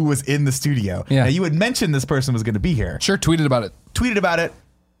realized who was in the studio. Yeah. Now you had mentioned this person was going to be here. Sure, tweeted about it. Tweeted about it.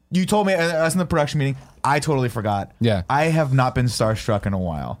 You told me I was in the production meeting. I totally forgot. Yeah. I have not been starstruck in a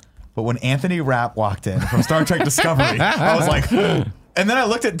while. But when Anthony Rapp walked in from Star Trek Discovery, I was like, and then I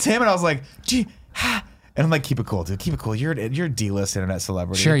looked at Tim and I was like, gee, and I'm like, keep it cool, dude. Keep it cool. You're a D-list internet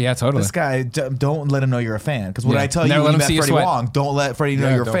celebrity. Sure, yeah, totally. This guy, don't let him know you're a fan. Because what Yeah. I tell Never you let when you him see met you Freddie sweat. Wong, don't let Freddie know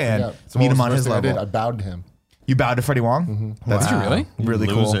you're a don't fan. forget. It's the Meet him most on his first thing I level. did. I bowed to him. You bowed to Freddie Wong? That's Did you really? Really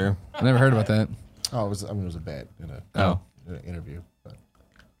Loser. I never heard about that. Oh, it was a bit in Oh. in an interview. But.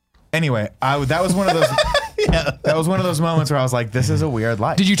 Anyway, that was one of those. That was one of those moments where I was like, "This is a weird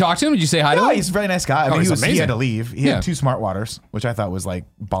life." Did you talk to him? Did you say hi to No, him? he's a very nice guy. I mean, he's he amazing. had to leave. He Yeah. had 2 smart waters, which I thought was like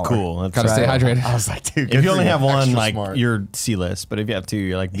baller. Cool. That's Gotta stay right. hydrated. I was like, dude, If good you for only have one, Extra like smart. you're C-list, but if you have 2,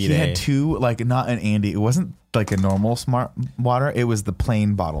 you're like He B-A. had 2, like not an Andy. It wasn't like a normal smart water. It was the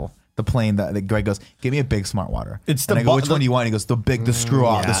plain bottle. The plain that Greg goes, "Give me a big smart water." It's and the I go, bo- "Which one do you want?" He goes, "The big, the screw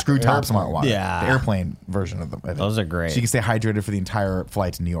off, the yeah. screw top Airplane. smart water." Yeah. The airplane version of them. I think. Those are great. So you can stay hydrated for the entire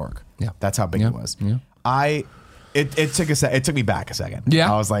flight to New York. Yeah. That's how big Yeah. it was. Yeah. It took me back a second.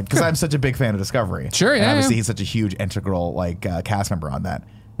 Yeah. I was like, because I'm such a big fan of Discovery. Sure, And yeah, obviously yeah. he's such a huge integral cast member on that.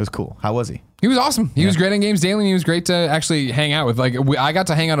 It was cool. How was he? He was awesome. He was great on Games Daily. And he was great to actually hang out with. Like I got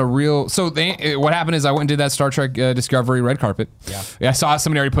to hang out a real. So what happened is I went and did that Star Trek Discovery red carpet. Yeah. I saw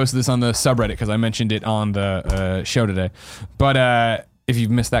somebody already posted this on the subreddit because I mentioned it on the show today. But if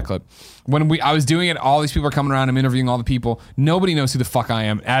you've missed that clip, when I was doing it, all these people are coming around. I'm interviewing all the people. Nobody knows who the fuck I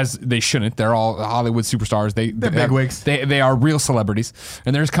am, as they shouldn't. They're all Hollywood superstars. They're bigwigs. They are real celebrities,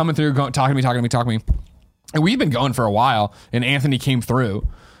 and they're just coming through, talking to me. And we've been going for a while, and Anthony came through.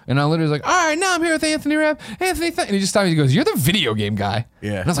 And I literally was like, all right, now I'm here with Anthony Rapp. And he just stopped me. He goes, "You're the video game guy."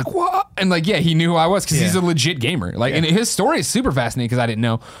 Yeah. And I was like, what? And like, yeah, he knew who I was because he's Yeah. a legit gamer. Like, and his story is super fascinating because I didn't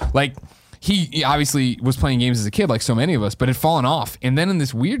know. Like, he obviously was playing games as a kid, like so many of us, but had fallen off. And then in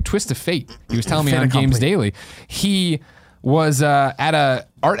this weird twist of fate, he was telling me on Games Daily, he was at a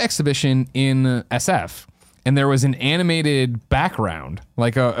art exhibition in SF. And there was an animated background,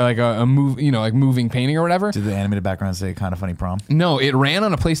 like a move, like moving painting or whatever. Did the animated background say "Kind of Funny Prom"? No, it ran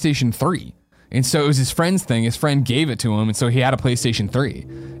on a PlayStation 3. And so it was his friend's thing. His friend gave it to him, and so he had a PlayStation 3.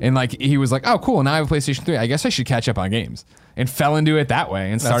 And like he was like, "Oh, cool! Now I have a PlayStation 3. I guess I should catch up on games." And fell into it that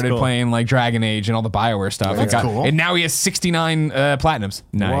way, and started cool. playing like Dragon Age and all the BioWare stuff. That's cool. And now he has 69 platinums.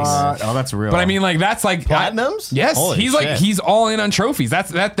 Nice. What? Oh, that's real. But I mean, like that's like Platinums? yes, Holy he's like shit. he's all in on trophies.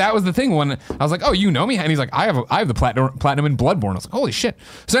 That was the thing when I was like, "Oh, you know me?" And he's like, "I have the platinum in Bloodborne." I was like, "Holy shit!"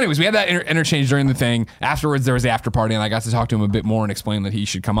 So, anyways, we had that interchange during the thing. Afterwards, there was the after party, and I got to talk to him a bit more and explain that he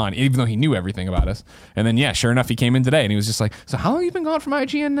should come on, even though he knew everything about us. And then, yeah, sure enough, he came in today, and he was just like, "So, how long have you been gone from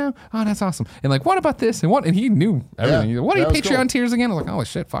IGN now? Oh, that's awesome." And like, what about this and what? And he knew everything. He's like, what many That was Patreon cool. tiers again? I was like, oh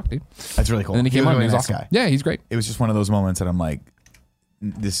shit, fuck, dude. That's really cool. And then he came was on. a really He was nice awesome. guy. Yeah, he's great. It was just one of those moments that I'm like,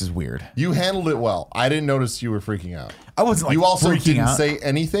 this is weird. You handled it well. I didn't notice you were freaking out. I wasn't like You also freaking didn't out. say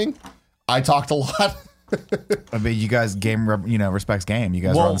anything. I talked a lot. I mean, you guys respects game. You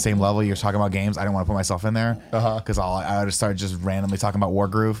guys are on the same level. You're talking about games. I didn't want to put myself in there because I would start just randomly talking about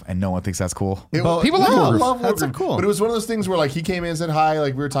Wargroove, and no one thinks that's cool. People People love Wargroove. That's cool. But it was one of those things where like he came in and said hi,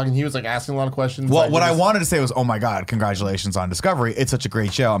 like we were talking. He was like asking a lot of questions. Well, like, what it I was- wanted to say was, oh my god, congratulations on Discovery. It's such a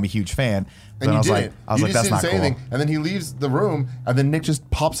great show. I'm a huge fan. Then And I was you like, didn't. I was You like, just that's didn't not say cool. anything. And then he leaves the room, and then Nick just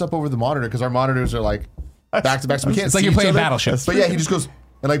pops up over the monitor because our monitors are like back to back, so we can't. It's like see you're each playing other. Battleship. But yeah, he just goes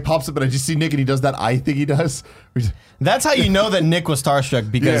and like pops up, and I just see Nick, and he does that eye thing he does. That's how you know that Nick was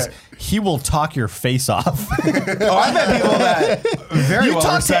starstruck because Yeah. he will talk your face off. Oh, I've met people that very You well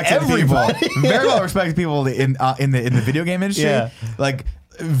talk to respected people, everybody. very well respected people in the video game industry, Yeah. like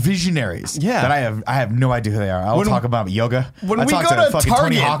visionaries. Yeah. that I have no idea who they are. I'll talk about yoga. When I we talk go to fucking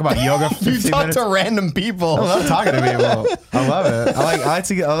Tony Target, Hawk about yoga for you 15 talk minutes. to random people. I love talking to people. I love it. I like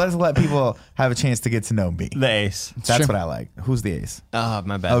to let people have a chance to get to know me. The ace. That's true. what I like. Who's the ace? Oh,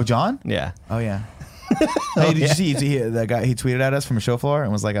 my bad. Oh, John? Yeah. Oh yeah. Hey, did you see that guy? He tweeted at us from a show floor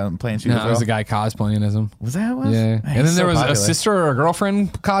and was like, "I'm playing Shoot No, the it was Thrill." a guy cosplaying as him. Was that who it was? Yeah. Man, And he's then there so was popular. a sister or a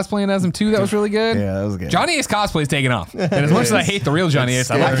girlfriend cosplaying as him too. That was really good. Yeah, that was good. Johnny Ace cosplay's taking off. And as much as I hate the real Johnny Ace,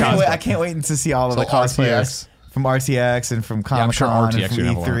 I like I cosplay. can't wait to see all of So the cosplayers RTX. from RTX and from Comic I'm sure Con RTX and from should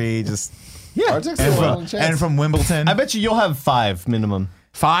have a lot. E3, just Arctic's still a little chance. and from Wimbledon. I bet you'll have 5 minimum.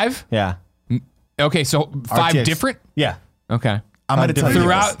 5? Yeah. Okay, so 5 RTX. different? Yeah. Okay. I'm going to tell you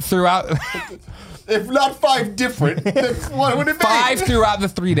Throughout if not 5 different, then what would it be? 5 throughout the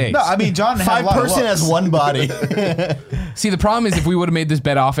 3 days. No, I mean John had a 5 lot of person looks. has one body. See, the problem is if we would have made this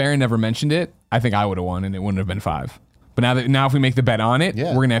bet off air and never mentioned it, I think I would have won and it wouldn't have been 5. But now if we make the bet on it,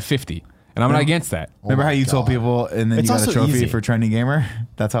 Yeah. we're gonna have 50. And I'm not against that. Remember Oh how my you told God. people and then It's you got a also trophy easy. for trending gamer?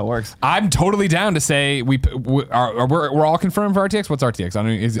 That's how it works. I'm totally down to say we're all confirmed for RTX. What's RTX? I don't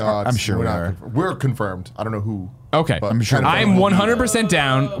know. Is it, I'm sure we're we not are. confirmed. We're confirmed. I don't know who. okay, But I'm sure I'm 100%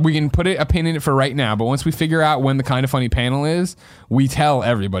 down. We can put a pin in it for right now. But once we figure out when the Kind of Funny panel is, we tell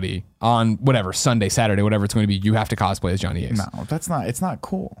everybody on whatever Sunday, Saturday, whatever it's going to be. You have to cosplay as Johnny Ace. No, that's not. It's not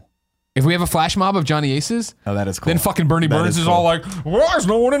cool. If we have a flash mob of Johnny Aces, Oh, that is cool. then fucking Bernie That Burns is cool. all like, "Why is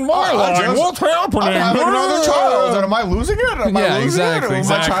no one in my line? What's happening?" I'm having another child, and am I losing it? Am Yeah, I losing exactly, it? Will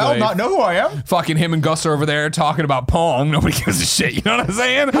my exactly. child not know who I am? Fucking him and Gus are over there talking about Pong. Nobody gives a shit. You know what I'm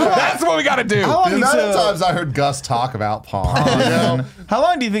saying? That's what we got to do. How long The do you amount of say- times I heard Gus talk about Pong. You know? How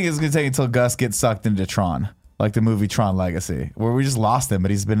long do you think it's going to take until Gus gets sucked into Tron? Like the movie Tron Legacy, where we just lost him,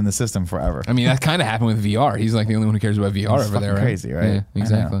 but he's been in the system forever. I mean, that kind of happened with VR. He's like the only one who cares about VR over Fucking there, right? crazy, right? Yeah, I know.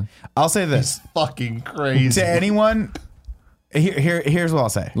 exactly. I'll say this Fucking crazy. to anyone. Here's what I'll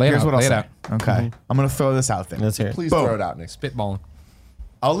say. Lay it Here's out, what I'll lay it say. out. Okay, I'm going to throw this out there. Let's hear it. Please Boom. throw it out, Nick. Spitballing.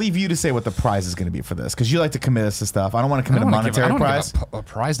 I'll leave you to say what the prize is going to be for this because you like to commit us to stuff. I don't want to commit a I monetary don't wanna prize. give a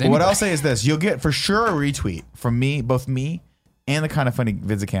prize to But what anybody. I'll say is this: you'll get for sure a retweet from me, both me and the Kind of Funny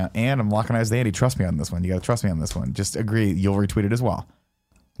Vids account. And I'm locking eyes with Andy. Trust me on this one. You got to trust me on this one. Just agree. You'll retweet it as well.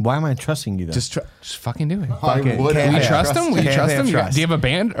 Why am I trusting you then? Just Just fucking do it. I Okay, would KFAF. We have. trust him? We KFAF trust him? trust. Do you have a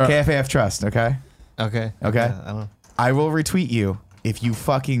band? Or- KFAF trust. Okay. okay. Okay. I don't know. I will retweet you if you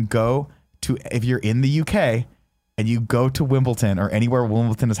fucking go to if you're in the UK and you go to Wimbledon or anywhere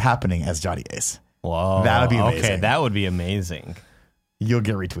Wimbledon is happening as Johnny Ace. Whoa. That would be Okay, amazing. that would be amazing. You'll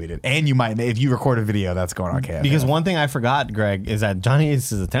get retweeted, and you might if you record a video that's going on KFAF. Because one thing I forgot, Greg, is that Johnny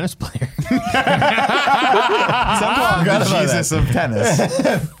Ace is a tennis player. some call him the Jesus of tennis.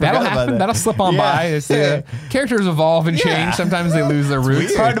 That'll happen. that. That'll slip on by. It's the characters evolve and change. Sometimes they lose their roots.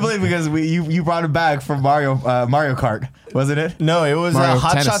 It's hard to believe because you brought him back from Mario Kart, wasn't it? No, it was Mario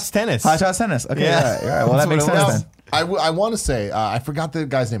Hot Tennis. Shots Tennis. Hot Shots Tennis. Okay, Yeah. yeah. All right. Well, that makes That's what it sense was. then. I want to say I forgot the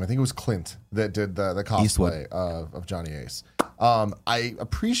guy's name. I think it was Clint that did the cosplay Eastwood. of Johnny Ace. I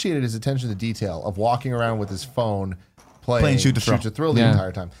appreciated his attention to detail of walking around with his phone playing Shoot to Thrill. the Yeah.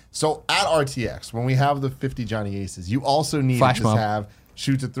 entire time. So at RTX, when we have the 50 Johnny Aces, you also need Flash to mob. have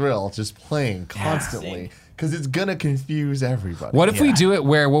Shoot to Thrill just playing constantly because it's gonna confuse everybody. What if we do it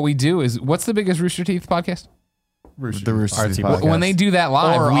where what we do is what's the biggest Rooster Teeth podcast? The Rooster Teeth RT podcast. When they do that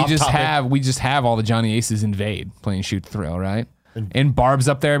live, Or we off just topic. have all the Johnny Aces invade playing Shoot the Thrill, right? And Barb's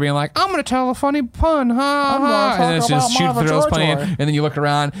up there being like, "I'm gonna tell a funny pun, ha ha," and then it's just Shoot the Thrill's playing, and then you look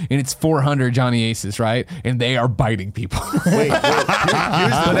around and it's 400 Johnny Aces, right? And they are biting people. Wait,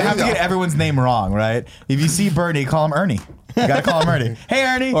 But they have to get everyone's name wrong, right? If you see Bernie, call him Ernie. You gotta call him Ernie. Hey,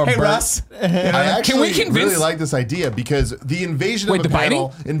 Ernie. Or Hey, Bert. Russ. I actually we convince- really like this idea because the invasion Wait, of a the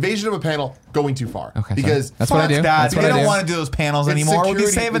panel, going too far. Okay, because sorry. That's what I do. Fuck That's that. what They I don't do. want to do those panels it's anymore. We'll be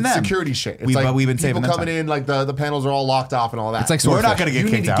security- saving it's them. security shit. It's But we've been people saving them coming time. in, like the panels are all locked off and all that. It's like We're swordfish. not gonna get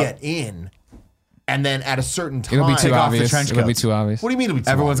you kicked need to out. get in, and then at a certain time, It'll be too Take off the obvious. trench It'll be coats. too obvious. What do you mean? It'll be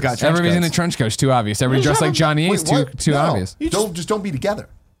too Everyone's got obvious? trench Everybody's in a coats. trench coat. Too obvious. Everybody dressed like Johnny Ace. Too No. obvious. Just don't be together.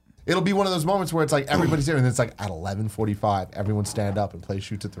 It'll be one of those moments where it's like everybody's there, and then it's like at 11:45, everyone stand up and play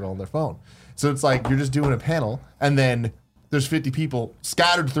shoot to thrill on their phone. So it's like you're just doing a panel, and then there's 50 people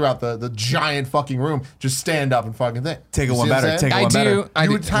scattered throughout the giant fucking room. Just stand up and fucking think. Take it You one see what I'm better. saying? Take it I one better. do. I You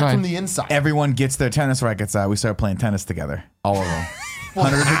do. attack Fine. from the inside. Everyone gets their tennis rackets out. We start playing tennis together. All of them.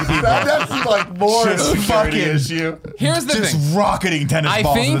 150 people. That's like more of a Just security fucking- issue. Here's the Just thing. rocketing tennis I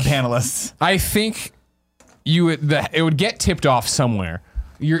balls to think- the panelists. I think it would get tipped off somewhere.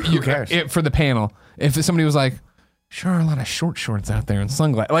 Who cares? For the panel, if somebody was like, "Sure, a lot of short shorts out there and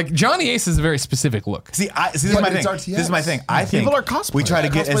sunglasses." Like Johnny Ace is a very specific look. See, this is But my it's thing. RTX. This is my thing. I think People are cosplaying. we try to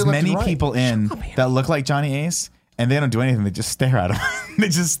Yeah, get cosplay as left many and right. people in that look like Johnny Ace, and they don't do anything. They just stare at him. They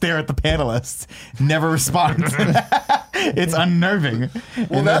just stare at the panelists, never respond. It's unnerving.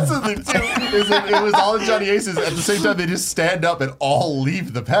 Well, that's the thing too. Is that it was all the Johnny Aces at the same time. They just stand up and all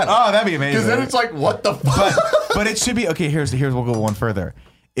leave the panel. Oh, that'd be amazing. Because then it's like, what the fuck? but it should be okay. Here's we'll go one further.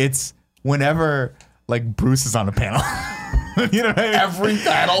 It's whenever like Bruce is on a panel. You know what I mean? Every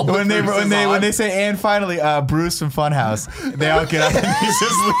panel when they Bruce is on. when they say and finally Bruce from Funhouse, they all get up and they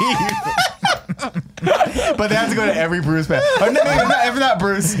just leave. But they have to go to every Bruce panel. Oh, no, not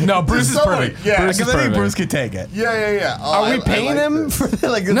Bruce. No, Bruce is somebody. perfect. Yeah, Bruce is Because I think perfect. Bruce could take it. Yeah. Oh, Are we I paying like them this. for that?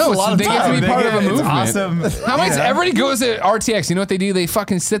 Like, it's No, a lot of they get to time. be part of a It's movement. awesome. How much? Yeah. Everybody goes to RTX. You know what they do? They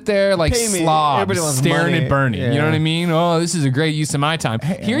fucking sit there like Pay me. slobs, Everybody wants staring money. at Bernie. You know Yeah. what I mean? Oh, this is a great use of my time.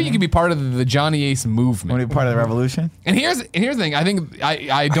 Here, you can be part of the Johnny Ace movement. Want to be part of the revolution? And here's the thing. I think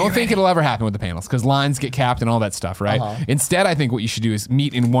I don't think it'll ever happen with the panels because lines get capped and all that stuff, right? Instead, I think what you should do is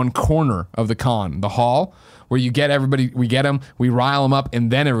meet in one corner of the con, the hall, where you get everybody. We get them, we rile them up,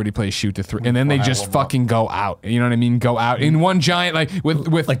 and then everybody plays shoot to three, and then they just fucking go out. You know what I mean? Go out in one giant like with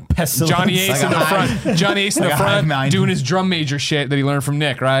Like pestilence. Johnny Ace Like in a the hive. front. Johnny Ace in Like the a hive front mind. doing his drum major shit that he learned from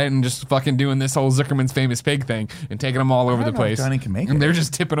Nick, right? And just fucking doing this whole Zuckerman's famous pig thing and taking them all over the don't know if place. Johnny can make and it. they're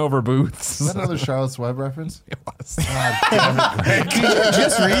just tipping over booths. Is that another Charlotte's Web reference? Just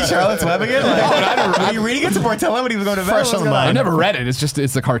read Charlotte's Web again? Like, were you reading it to Portella when he was going to bed? Fresh What's on the going mind. I never read it.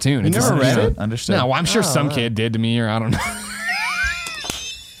 It's a cartoon. It's never just- read it? Understood. No, well, I'm sure some kid did to me, or I don't know.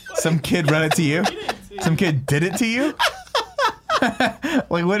 Some kid read it to you? Some kid did it to you?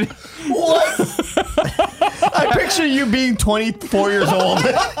 Like what? I picture you being 24 years old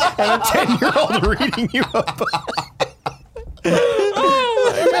and a 10-year-old reading you a book.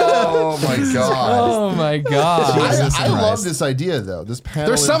 Oh my god. Oh my god! I love this idea though. This panel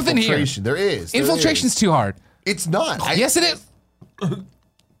There's something here. infiltration. There is. There Infiltration's is. too hard. It's not. Yes, it is.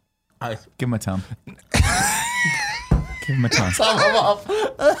 Give him a tongue. Give him a tongue. Sum them up.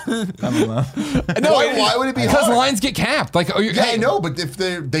 No, Why would it be because hard? lines get capped. Like, Yeah, I know, but if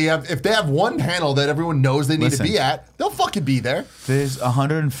they have one panel that everyone knows they need Listen. to be at, they'll fucking be there. There's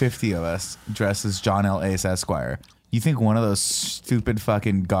 150 of us dressed as John L. Ace Esquire. You think one of those stupid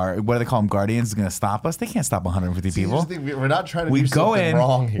fucking what do they call them, guardians, is going to stop us? They can't stop 150 See, people. here's the thing, we're not trying to We do go something in.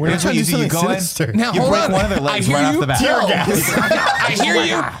 wrong here. We're not Here's what trying to you do do. You something go in. sinister. Now, You hold break on. one of their I legs hear right off you. the bat. Tear gas. I hear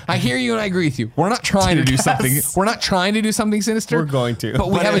you. I hear you, and I agree with you. We're not trying to do something. We're not trying to do something sinister. We're going to. but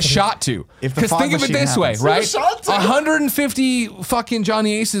we But have a if- shot to. if the Because fog think of it machine this way, happens. right? There's a shot to. 150 fucking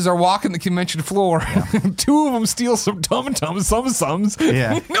Johnny Aces are walking the convention floor. Two of them steal some tum-tums, some sums.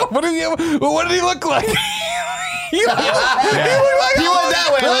 Yeah. No, what did he look like? He looked like He went that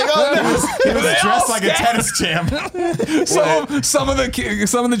way. Like, oh, no. He was dressed like a tennis champ. Some of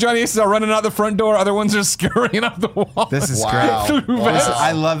the Johnny Aces are running out the front door. Other ones are scurrying up the wall. This is Wow. great. Wow. Listen,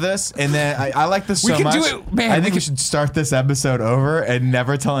 I love this, and then I like this so We could do much. it, man, I we think we could- should start this episode over and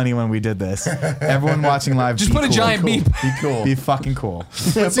never tell anyone we did this. Everyone watching live, Just be put a cool. giant beep. Be cool. Be fucking cool.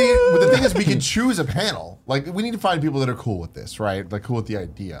 But see, but the thing is, we can choose a panel. Like, we need to find people that are cool with this, right? Like, cool with the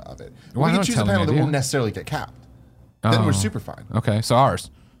idea of it. Why we can not choose tell a them panel the that idea? won't necessarily get capped. Then we're super fine. Okay, so ours.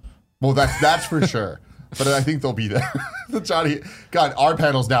 Well, that's for sure. But I think they'll be there. The Johnny, God, our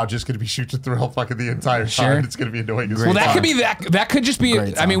panel's now just going to be shoot to thrill fucking the entire Sure. time. It's going to be annoying. As Well, that fuck. could be that could just be.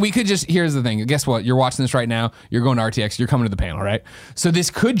 Great I mean, song. we could just. Here's the thing. Guess what? You're watching this right now. You're going to RTX. You're coming to the panel, right? So this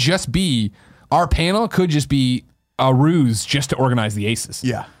could just be our panel. Could just be a ruse just to organize the aces.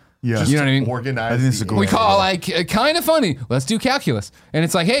 Yeah. Yeah. Just You know what I mean? Organize. I think it's the a great We area. call like kind of funny. Let's do calculus, and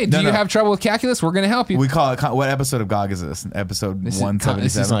it's like, hey, do you no. have trouble with calculus? We're gonna help you. We call it. What episode of GOG is this? Episode This is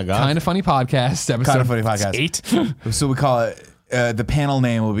 177. GOG. Kind of funny podcast. Episode Kind of Funny Podcast. 8. So we call it. The panel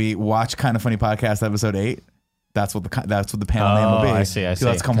name will be Watch Kind of Funny Podcast episode 8. That's what the panel name will be. I see. So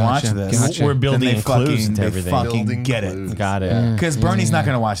let's come Gotcha, watch this. gotcha. We're building Then they clues fucking, to they everything. fucking Building get clues. it. Got it. Because Bernie's not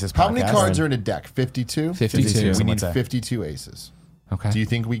going to watch this podcast. How many cards are in a deck? 52? 52. We Someone need say. 52 aces. Okay. Do you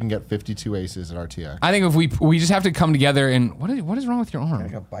think we can get 52 aces in RTX? I think if we just have to come together and what is wrong with your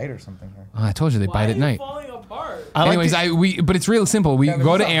arm? a bite or something here. Oh, I told you they Why bite are at you night. falling apart? I like Anyways, the- but it's real simple. We but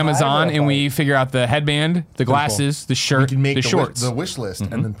go it's to not Amazon bite, and we bite. figure out the headband, the glasses, the we shirt, can make the the shorts. the wish list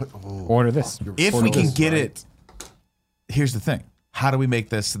and then put. Ooh, Order this. you're If order we can this, get right? it, here's the thing: how do we make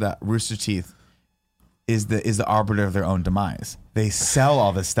this so that Rooster Teeth is the arbiter of their own demise? They sell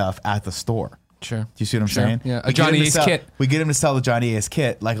all this stuff at the store. Sure. Do you see what I'm Sure. saying? Yeah, a We get Johnny him to Ace sell- kit. We get him to sell the Johnny Ace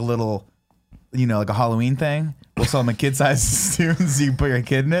kit like a little, like a Halloween thing. We'll sell them in kid sizes too, so you can put your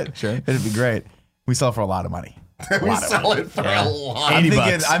kid in it. Sure. It'd be great. We sell it for a lot of money. we sell it for a lot. I'm 80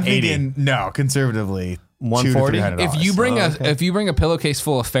 thinking. bucks, I'm 80. thinking. No, conservatively, $140? If you bring if you bring a pillowcase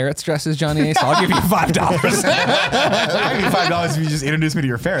full of ferrets dressed as Johnny Ace, I'll give you $5. I'll give you $5 if you just introduce me to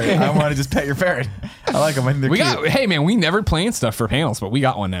your ferret. I want to just pet your ferret. I like them. I think they're We cute. got hey man, we never planned stuff for panels, but we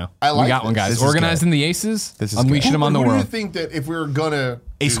got one now. I like we got one, this. guys. This is Organizing good. the aces, This is unleashing good. them on the Who do you world. think that if we were gonna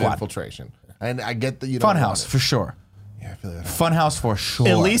Ace do Squad. infiltration? And I get that you don't want Funhouse it. for sure. Yeah, I feel like Funhouse for sure.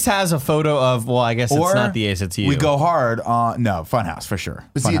 At least has a photo of. Well, I guess or it's not the ace. It's you. we go hard on Funhouse for sure.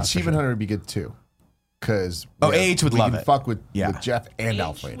 But see, Funhouse for Achievement sure. Hunter would be good too, because Oh, AH would we love can it. fuck with Yeah. Jeff and H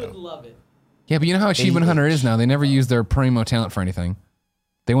Alfredo. would love it. Yeah, but you know how Achievement AH. Hunter is now. They never use their primo talent for anything.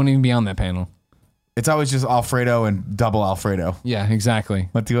 They won't even be on that panel. It's always just Alfredo and double Alfredo. Yeah, exactly.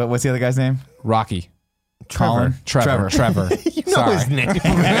 What's the other guy's name? Rocky. Colin? Trevor. You know his name.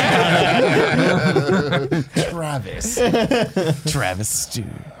 Travis. Travis. Dude.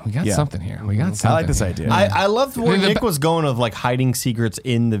 We got Yeah. something here. We got something. I like this here. idea. I love where The Nick ba- was going of like hiding secrets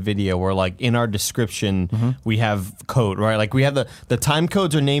in the video, where like in our description we have code, right? Like we have the time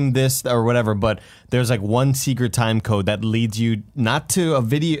codes are named this or whatever, but there's like one secret time code that leads you not to a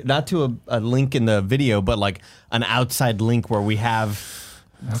video, not to a link in the video, but like an outside link where we have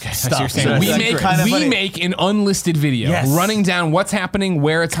Okay, stuff. I see So what you're saying. it's We like make Kinda Funny. we make an unlisted video Yes. running down what's happening,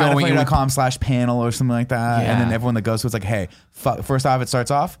 where it's going. and we- Kindoffunny.com/panel or something like that. Yeah. And then everyone that goes to it's like, hey, first off, it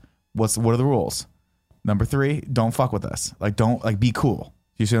starts off, what are the rules? Number 3, don't fuck with us. Like, don't, like, be cool.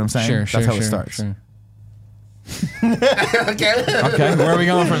 You see what I'm saying? Sure, That's sure, how sure, it starts. sure. Okay. Okay, where are we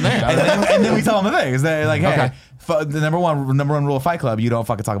going from there? And then we tell them the thing is that like, hey, Okay. the number one rule of Fight Club, you don't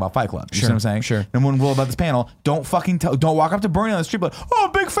fucking talk about Fight Club. You see Sure, what I'm saying? sure. Number one rule about this panel, don't walk up to Bernie on the street, but oh,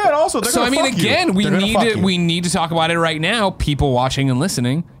 big fan. Also, they're So I gonna mean, fuck you. again, They're gonna fuck you. we need to talk about it right now. People watching and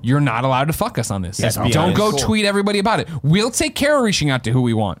listening, you're not allowed to fuck us on this. Yes, be Don't honest. go Cool. tweet everybody about it. We'll take care of reaching out to who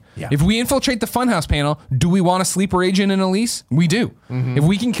we want. Yeah. If we infiltrate the Funhouse panel, do we want a sleeper agent and Elise? We do. If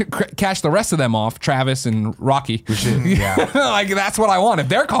we can catch the rest of them off, Travis and Rocky, like that's what I want. If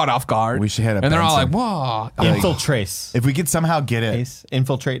they're caught off guard, We should hit up and they're all like, Benson. "Whoa." infiltrace. If we could somehow get it, Ace.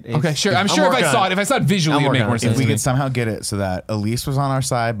 Infiltrate. Ace. Okay, sure. I'm sure if working I saw on it, if I saw it visually, I'm it'd make working on more it. sense. if we to me. could somehow get it so that Elise was on our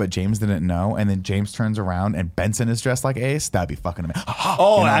side, but James didn't know, and then James turns around and Benson is dressed like Ace, that'd be fucking amazing.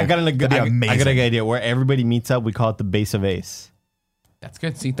 Oh, You know, I got a good. that'd be I got a amazing. good idea. Where everybody meets up, we call it the base of Ace. That's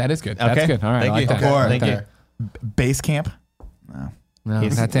good. See, that is good. That's Okay. good. All right, Thank I like you. that. Okay. I like Thank that. you. Base camp, No,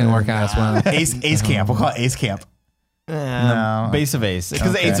 that didn't work out as well. Ace camp. We'll call it Ace camp. No. Base of Ace,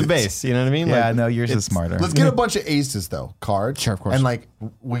 because Okay. eight's a base. You know what I mean? Yeah, Like, no, yours is it's- smarter. Let's get a bunch of aces though, cards. Sure, of course. And like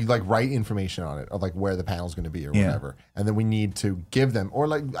we like write information on it of like where the panel's going to be or Yeah. whatever, and then we need to give them or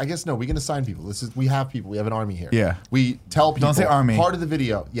like I guess no, we can assign people. We have people. We have an army here. Yeah. We tell people. Don't say army. Part of the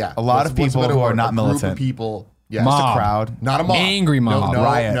video. Yeah. A lot of What's people better who are word? not A group militant. of people. Yeah. Mob. Just a crowd. Not a mob. Angry mob. No.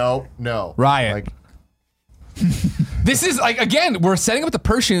 Riot. No. Riot. Like This is like again, we're setting up the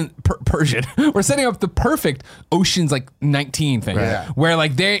Persian. We're setting up the perfect Ocean's like 19 thing, Yeah. where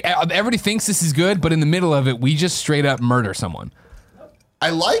like everybody thinks this is good, but in the middle of it, we just straight up murder someone. I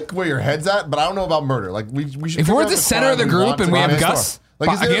like where your head's at, but I don't know about murder. Like we should. If figure we're out at the center of the crime we group want and to we have commit. Gus,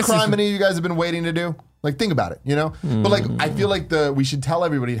 Like, is I there a guess crime this- any of you guys have been waiting to do? Like, think about it, you know. But like, I feel like we should tell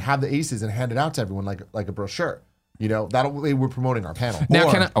everybody to have the aces and hand it out to everyone like a brochure. You know, that way we're promoting our panel. Now,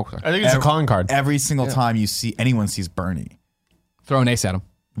 Or- can I? Oh, sorry. I think it's a calling card. Every single time anyone sees Bernie, Throw an ace at him.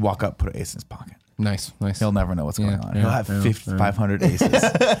 walk up, put an ace in his pocket. Nice. He'll never know what's going on. yeah, He'll have 500 aces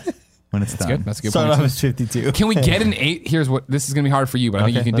when it's done. Good. That's a good Start point. off as 52. Can we get an eight? Here's what this is going to be hard for you, but I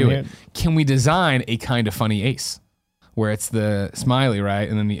think Okay, you can let do me it. hear Can we design a kind of funny ace? where it's the smiley, right,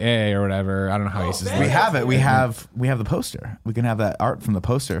 and then the A or whatever. I don't know how he says We it. have it. We have the poster. We can have that art from the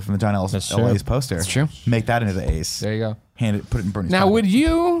poster, from the John Ellis That's true. LA's poster. That's true. Make that into the ace. There you go. Hand it. Put it in Bernie's. Now, pocket. would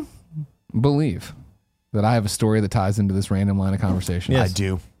you believe that I have a story that ties into this random line of conversation? I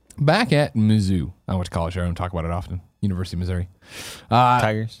do. Back at Mizzou, I went to college there. I don't talk about it often. University of Missouri.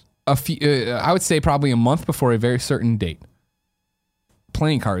 Tigers. A few, I would say probably a month before a very certain date,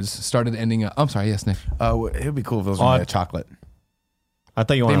 playing cards started ending up. I'm sorry, yes, Nick. It would be cool if it was Oh, made of chocolate. I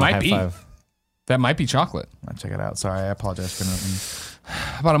thought you They wanted a might high be. five. That might be chocolate. I'll check it out. Sorry, I apologize for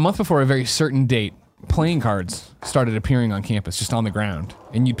nothing. About a month before a very certain date, playing cards started appearing on campus, just on the ground.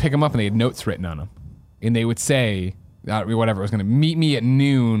 And you'd pick them up and they had notes written on them. And they would say, whatever, it was going to meet me at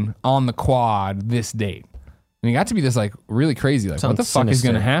noon on the quad this date. And it got to be this like really crazy, like what the Sounds fuck is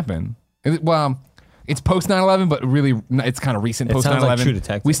going to sinister. happen? Well, it's post 9/11, but really it's kind of recent It post sounds 9/11. like True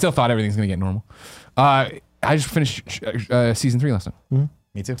Detective. We still thought everything's going to get normal. I just finished season 3 last night.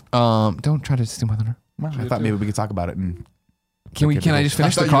 Me too. Don't try to steal my thunder. Well, I thought maybe we could talk about it. And Can I just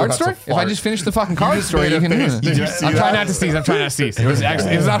finish I the thought you were card about to story? If I fart. just finish the fucking card just story, made you a can do face. it. Did you see I'm trying that? not to sneeze. I'm trying not to sneeze. It was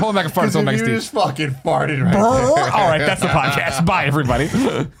actually, it was not holding back a fart. It's holding back a You sneeze. just fucking farted right All there. right, that's the podcast. Bye, everybody.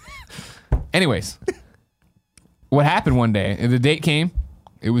 Anyways, what happened one day? The date came.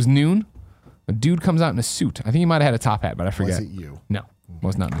 It was noon. A dude comes out in a suit. I think he might have had a top hat, but I forget. Was it you? No,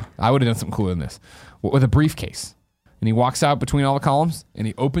 was not me. I would have done something cooler than this. With a briefcase. And he walks out between all the columns and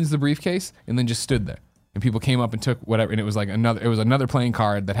he opens the briefcase and then just stood there. And people came up and took whatever, and it was like another playing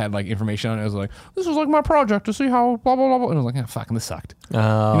card that had like information on it. It was like, this was like my project to see how blah blah blah. blah. And I was like, yeah, fucking this sucked. You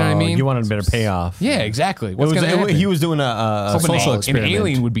know what I mean? You wanted a better payoff. Yeah, exactly. What's gonna happen? He was doing a Hoping social an experiment.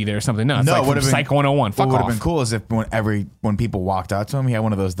 alien would be there or something. No, it's No, like it from would've been- Psych 101. Fuck what would off. have been cool is if when people walked out to him, he had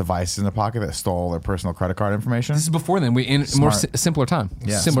one of those devices in the pocket that stole their personal credit card information. This is before then. We in more Smart. simpler time.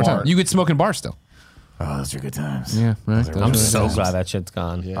 Yeah, simpler smart. time. You could smoke in bars still. Oh, those are good times. Yeah, right. I'm Those so are- glad that shit's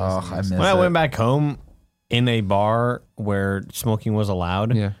gone. Oh, I miss When I it. went back home in a bar where smoking was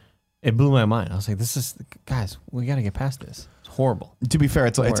allowed, Yeah. it blew my mind. I was like, guys, we got to get past this. It's horrible. To be fair,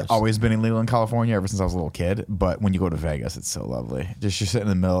 it's Worse. always been illegal in California ever since I was a little kid. But when you go to Vegas, it's so lovely. Just you're sitting in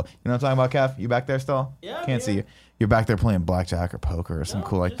the middle. You know what I'm talking about, Kev? You back there still? Yeah, Can't see you. You're back there playing blackjack or poker or something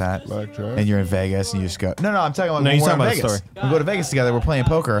cool like that. And you're in Vegas and you just go. No, I'm talking about No, when you're we're in talking about the Vegas. story. We go to Vegas together. We're playing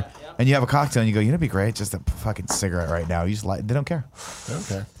poker, and you have a cocktail, and you go, "You know, it'd be great, just a fucking cigarette right now." You just like they don't care,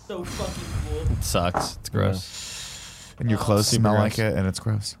 Okay. So fucking cool. It sucks. It's gross. and your clothes Super smell gross. like it, and it's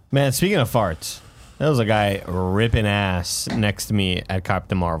gross. Man, speaking of farts, there was a guy ripping ass next to me at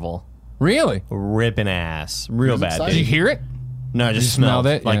Captain Marvel. Really? Ripping ass. Real was bad. excited. Did you Dude. hear it? No, I just You smelled smelled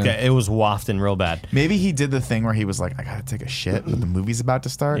it? it. Like Yeah. it was wafting real bad. Maybe he did the thing where he was like, "I gotta take a shit, but the movie's about to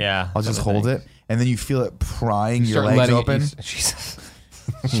start. Yeah, I'll just that's the hold thing. it," and then you feel it prying your Start legs letting it- open. Jesus.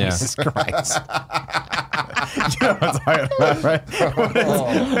 Yeah. Jesus Christ. You know what I'm talking about,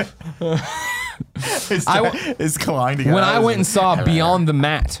 right? It's, it's colliding together. When I went and saw Beyond the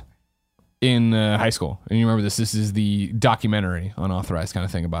Mat in high school, and you remember this is the documentary, unauthorized kind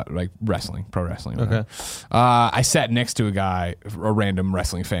of thing about like wrestling, pro wrestling. Okay. I sat next to a guy, a random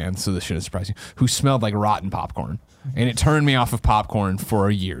wrestling fan, so this shouldn't surprise you, who smelled like rotten popcorn. And it turned me off of popcorn for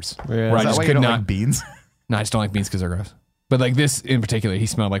years. Yeah. Where I Is that just why you could don't not. like beans? No, I just don't like beans because they're gross. But like this in particular, he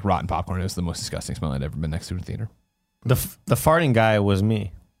smelled like rotten popcorn. It was the most disgusting smell I'd ever been next to in a theater. The farting guy was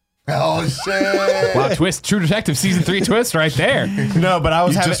me. Oh shit! Wow, twist. True Detective season 3 twist right there. No, but I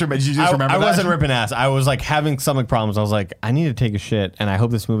was You having. just did you just remember I that? wasn't ripping ass. I was like having stomach problems. I was like, I need to take a shit, and I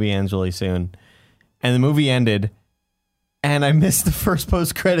hope this movie ends really soon. And the movie ended, and I missed the first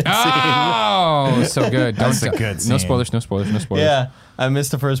post-credit scene. Oh, so good. That's Don't- a good No scene. spoilers, no spoilers, no spoilers. Yeah, I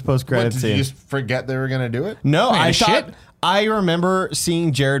missed the first What, post-credit did scene. you just forget they were gonna do it? No, Man, I shit. thought. I remember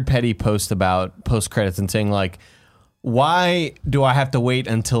seeing Jared Petty post about post-credits and saying like, why do I have to wait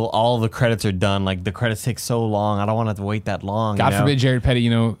until all the credits are done? Like the credits take so long. I don't want to have to wait that long. God you know? forbid Jared Petty,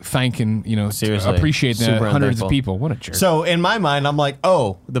 thank and, Seriously. appreciate the Super hundreds unthankful. of people. What a jerk. So in my mind, I'm like,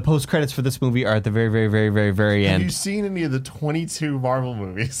 oh, the post credits for this movie are at the very, very, very, very, very Have you end. seen any of the 22 Marvel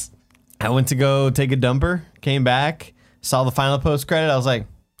movies? I went to go take a dumper, came back, saw the final post credit. I was like,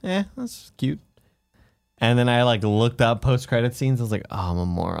 that's cute. And then I like looked up post credit scenes. I was like, oh, I'm a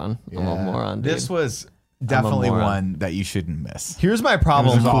moron. I'm a Yeah. moron. Dude. This was definitely moron. one that you shouldn't miss. Here's my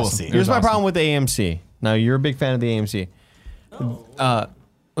problem. It was a cool scene. It Here's was my awesome. problem with the AMC. Now you're a big fan of the AMC.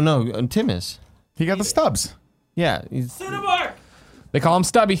 No, Tim is. He got the stubs. Yeah. he's- Cinemark. They call him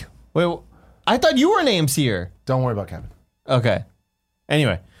Stubby. Wait, I thought you were an AMCer. Don't worry about Kevin. Okay.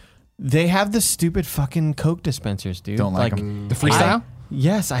 Anyway, they have the stupid fucking Coke dispensers, dude. Don't like 'em. The freestyle?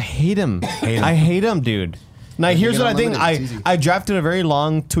 Yes, I hate him. I hate him, dude. Now, here's what I think. Unlimited, it's easy. I drafted a very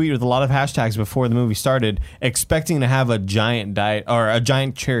long tweet with a lot of hashtags before the movie started, expecting to have a giant diet or a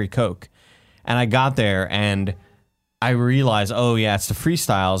giant cherry Coke. And I got there and I realized, oh, yeah, it's the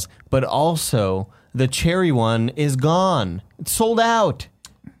freestyles, but also the cherry one is gone. It's sold out.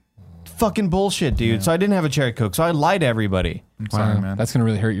 Fucking bullshit, dude. So I didn't have a cherry Coke, so I lied to everybody. I'm sorry, man. That's gonna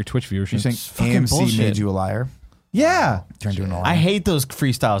really hurt your Twitch viewership. You think fucking AMC bullshit. made you a liar? Yeah. Turned you into a liar. I hate those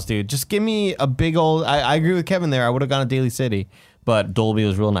freestyles, dude. Just give me a big old... I agree with Kevin there. I would have gone to Daly City. But Dolby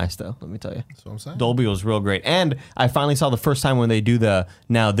was real nice, though. Let me tell you. That's what I'm saying. Dolby was real great. And I finally saw the first time when they do the,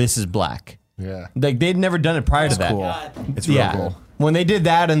 now this is black. Yeah. Like, they'd never done it prior to that. cool. It's real Yeah. cool. When they did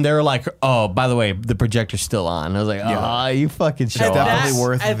that and they were like, oh, by the way, the projector's still on. I was like, oh, you fucking show It's off. definitely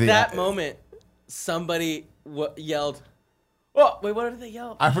worth at the- that moment, somebody yelled, "Oh, wait, what did they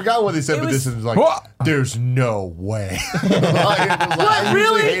yell?" I forgot what they said, It but was- this is like, What? there's no way. I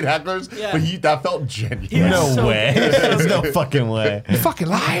really? usually hate hecklers, Yeah. but that felt genuine. No So- way. There's no fucking way. fucking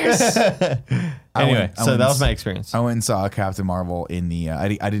liars. Anyway, I so went that was and my s- experience. I went and saw Captain Marvel in the. I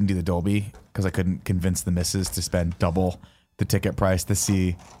didn't do the Dolby because I couldn't convince the missus to spend double the ticket price to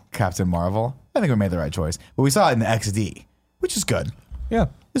see Captain Marvel. I think we made the right choice, but we saw it in the XD, which is good. Yeah.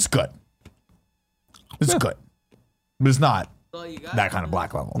 It's good. It's good, but it's not All you got? that kind of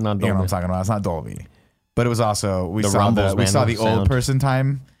black level. Not You know what Dolby. I'm talking about? It's not Dolby, but it was also we The saw rumbles, the we man, saw the the old sound. person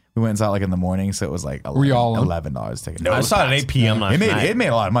time. We went and saw it like in the morning, so it was like Were you all in? $11 ticket. No, I it was saw it at packed. 8 p.m. last It made night. it made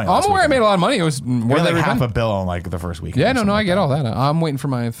a lot of money. I'm last aware I weekend. made a lot of money. It was We more had than like half everything. a bill on like the first weekend. Yeah, or no, something I like get that. all that. I'm waiting for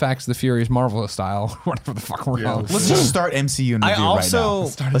my Facts of the Furious Marvel style, whatever the fuck we're on. Let's just start MCU and I review also-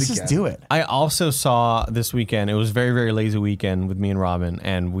 right now. Let's just do it. I also saw this weekend, it was a very, very lazy weekend with me and Robin,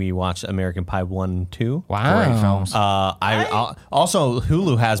 and we watched American Pie 1 and 2. Wow. Great films. Also,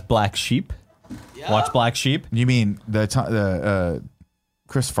 Hulu has Black Sheep. Watch Black Sheep. You mean the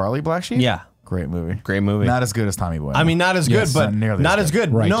Chris Farley Black Sheep? Yeah. Great movie. Great movie. Not as good as Tommy Boy. I mean, not as good, Yes, but nearly not as as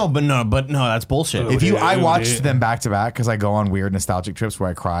good. Right. No, but no, that's bullshit. if you, I watched them back to back because I go on weird nostalgic trips where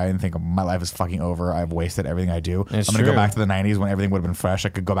I cry and think my life is fucking over. I've wasted everything I do. It's I'm gonna true. go back to the '90s when everything would have been fresh. I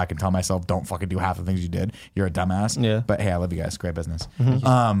could go back and tell myself, "Don't fucking do half the things you did. You're a dumbass." Yeah. But hey, I love you guys. Great business.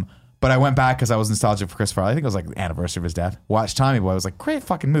 But I went back because I was nostalgic for Chris Farley. I think it was like the anniversary of his death. Watched Tommy Boy. I was like, great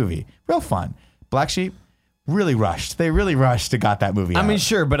fucking movie. Real fun. Black Sheep, really rushed. They really rushed to got that movie I out. mean,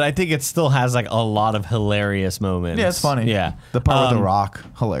 sure, but I think it still has like a lot of hilarious moments. Yeah, it's funny. Yeah. The part with The Rock,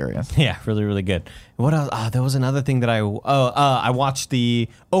 hilarious. Yeah, really, really good. What else? There was another thing that I watched the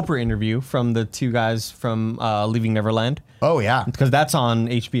Oprah interview from the two guys from Leaving Neverland, Oh, yeah. because that's on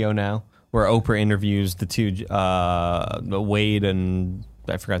HBO now, where Oprah interviews the two, Wade and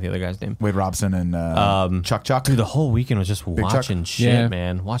I forgot the other guy's name. Wade Robson and Chuck. Dude, the whole weekend was just Chuck. watching shit, Yeah.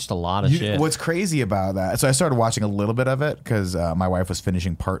 man. Watched a lot of shit. What's crazy about that? So I started watching a little bit of it because my wife was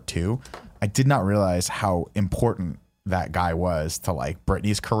finishing part 2. I did not realize how important that guy was to like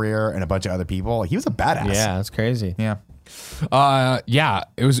Britney's career and a bunch of other people. Like he was a badass. Yeah, it's crazy. Yeah. Yeah,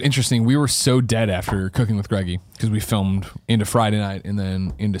 it was interesting. We were so dead after Cooking with Greggy because we filmed into Friday night and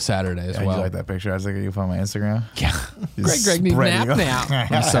then into Saturday as Did well. you like that picture I was looking at you on my Instagram? Yeah. Just Greg needs a spreading nap it. now.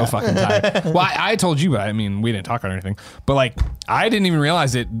 I'm so fucking tired. Well, I told you, but I mean, we didn't talk or anything. But like, I didn't even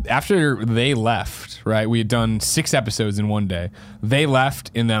realize it after they left, right? We had done 6 episodes in one day. They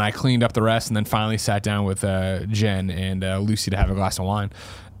left, and then I cleaned up the rest, and then finally sat down with Jen and Lucy to have a glass of wine.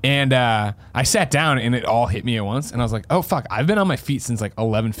 And I sat down, and it all hit me at once. And I was like, oh, fuck. I've been on my feet since like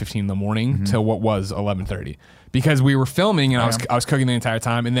 11:15 in the morning till what was 11:30. Because we were filming, and I was cooking the entire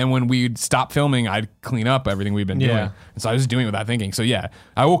time. And then when we'd stop filming, I'd clean up everything we'd been doing. Yeah. And so I was doing it without thinking. So yeah,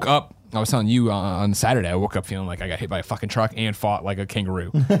 I woke up. I was telling you on Saturday, I woke up feeling like I got hit by a fucking truck and fought like a kangaroo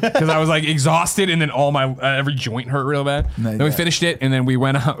because I was like exhausted, and then all my every joint hurt real bad. Then we finished it, and then we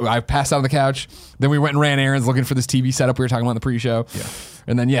went out. I passed out on the couch. Then we went and ran errands looking for this TV setup we were talking about in the pre-show. Yeah.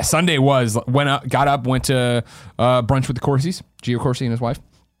 And then Sunday got up, went to brunch with the Corsies, Gio Corsi and his wife.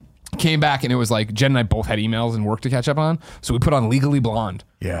 Came back, and it was like Jen and I both had emails and work to catch up on, so we put on Legally Blonde.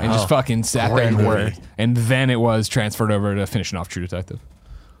 Yeah. And just fucking sat there and Great worked. movie. And then it was transferred over to finishing off True Detective.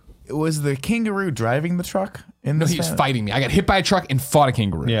 Was the kangaroo driving the truck in No, this? he was fan- fighting me. I got hit by a truck and fought a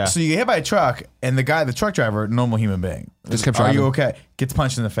kangaroo. Yeah. So you get hit by a truck, and the truck driver, normal human being, Just kept Are driving. you okay? Gets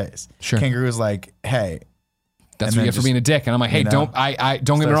punched in the face. Sure. Kangaroo's like, hey. That's And what you then get for being a dick. And I'm like, hey, you know, don't get me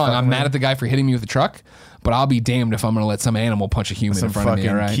starts wrong. I'm fucking mad with at the guy for hitting me with the truck, but I'll be damned if I'm going to let some animal punch a human some in front of me.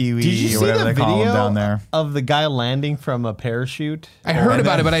 fucking All right? kiwi Did you or see whatever the they call them video down there. of the guy landing from a parachute? I heard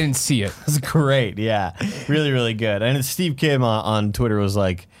about it, but I didn't see it. It's great. Yeah. Really, really good. And Steve Kim on Twitter was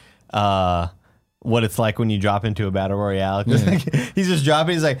like, what it's like when you drop into a battle royale. He's just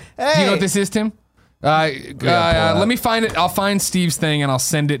dropping. He's like, hey. Do you know what this is, Tim? Let me find it. I'll find Steve's thing and I'll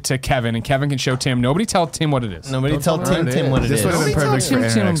send it to Kevin, and Kevin can show Tim. Nobody tell Tim what it is. Nobody tell Tim what it This is. would have been Nobody perfect for tell Tim.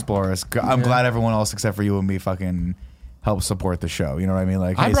 Internet Explorers. I'm glad everyone else except for you and me fucking help support the show. You know what I mean?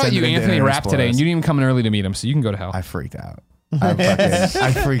 Like, I hey, brought send you it into Anthony Internet Rapp today, and Explorers. you didn't even come in early to meet him, so you can go to hell. I freaked out.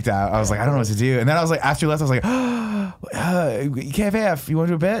 I freaked out. I was like, I don't know what to do. And then I was like, after you left, I was like, KFF, you want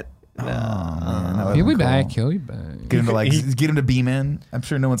to do a bit? Oh, man, that would've He'll be been cool. back. He'll be back. Get him to get him to beam in. I'm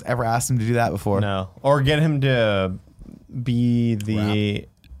sure no one's ever asked him to do that before. No, or get him to be the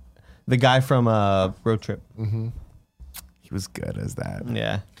guy from Road Trip. He was good as that.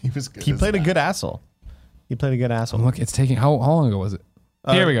 Yeah, He was good. he played a good asshole. He played a good asshole. Look, it's taking. How long ago was it?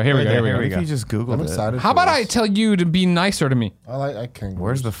 Here we go. Here we go. Here we What go. if you just Googled I'm it? excited. How for about I this. tell you to be nicer to me? I can't.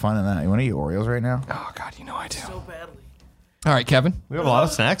 Where's the fun in that? You want to eat Oreos right now? Oh God, you know I do. So badly. All right, Kevin. We have a lot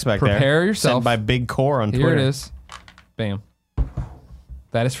of snacks back there. Prepare yourself. Sent by Big Core on Here Twitter. it is. Bam.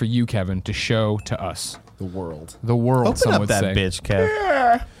 That is for you, Kevin, to show to us. the world? The world, Open some up would that say. bitch,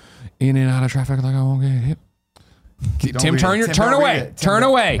 Kev. In and out of traffic like I won't get hit. Tim, read turn it. your Tim, turn don't read away. it. Tim, Turn don't-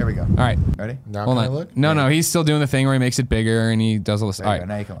 away. Here we go. All right. Ready? Now Hold can on. I look? No, he's still doing the thing where he makes it bigger and he does all this. All There right. you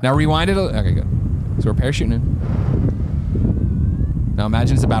go. Now you can look. Now rewind it. Okay, good. So we're parachuting in. Now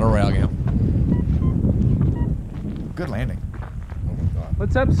imagine it's a battle royale game. Good landing.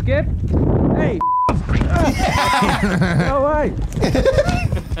 What's up, Skip? Hey. No way.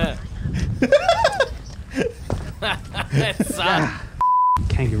 That sucked.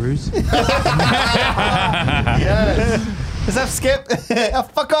 Kangaroos. What's up, Skip?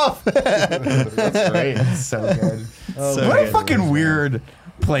 Fuck off. That's great. So good. So What a good. fucking weird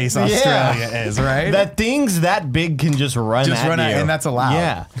place Australia is, right? That things that big can just run Just at run you. at- and that's allowed.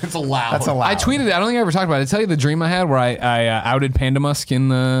 Yeah. It's allowed. That's allowed. I tweeted it. I don't think I ever talked about it. I tell you the dream I had where I outed Panda Musk in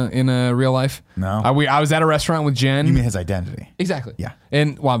real life. No. I was at a restaurant with Jen. You mean his identity? Exactly. Yeah.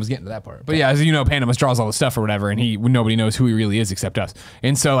 And well, I was getting to that part. But yeah, as you know, Panda Musk draws all the stuff or whatever, and nobody knows who he really is except us.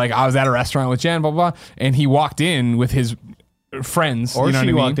 And so like I was at a restaurant with Jen, blah blah, blah, and he walked in with his friends. Or you know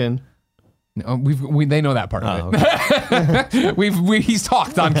she what I mean? walked in. No, they know that part of Oh, it. okay. He's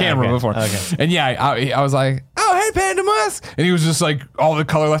talked on camera Okay, before. okay. And yeah, I was like, oh hey Panda Musk, and he was just like, all the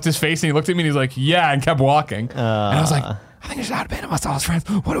color left his face, and he looked at me and he's like, yeah, and kept walking. And I was like, I think I should out Panda Musk to all his friends.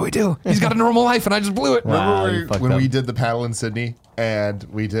 What do we do? He's got a normal life, and I just blew it. Wow, you Remember fucked when up. we did the panel in Sydney and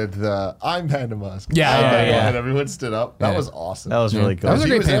we did the I'm Panda Musk. Yeah, I'm yeah, Panda yeah. Musk, and everyone stood up. That Yeah. was awesome. That was really cool. That was a he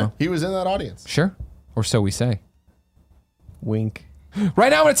great was panel. He was in that audience. Sure, or so we say. Wink. Right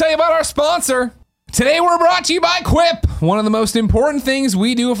now, I'm going to tell you about our sponsor. Today, we're brought to you by Quip. One of the most important things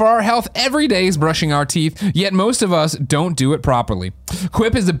we do for our health every day is brushing our teeth, yet most of us don't do it properly.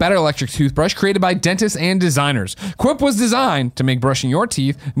 Quip is a better electric toothbrush created by dentists and designers. Quip was designed to make brushing your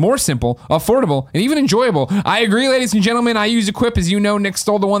teeth more simple, affordable, and even enjoyable. I agree, ladies and gentlemen. I use a Quip. As you know, Nick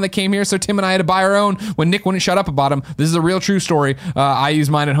stole the one that came here, so Tim and I had to buy our own when Nick wouldn't shut up about him. This is a real true story. I use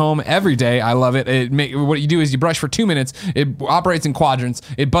mine at home every day. I love it. What you do is you brush for 2 minutes. It operates in quadrants.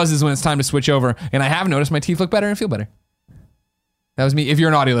 It buzzes when it's time to switch over, and I have noticed my teeth look better and feel better. That was me. If you're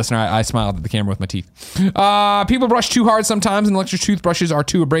an audio listener, I smiled at the camera with my teeth. People brush too hard sometimes, and electric toothbrushes are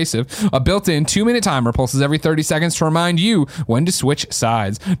too abrasive. A built-in 2-minute timer pulses every 30 seconds to remind you when to switch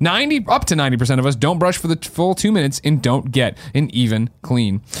sides. Up to 90% of us don't brush for the full 2 minutes and don't get an even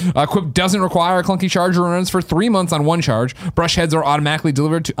clean. Quip doesn't require a clunky charger and runs for 3 months on one charge. Brush heads are automatically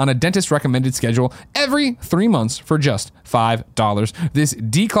delivered on a dentist-recommended schedule every 3 months for just $5. This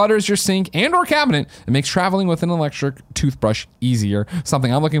declutters your sink and or cabinet and makes traveling with an electric toothbrush easier.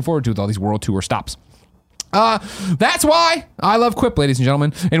 Something I'm looking forward to with all these world tour stops. That's why I love Quip, ladies and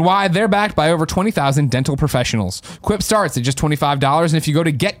gentlemen, and why they're backed by over 20,000 dental professionals. Quip starts at just $25, and if you go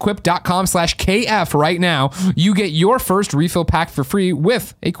to getquip.com/KF right now, you get your first refill pack for free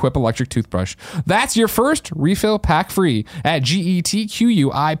with a Quip electric toothbrush. That's your first refill pack free at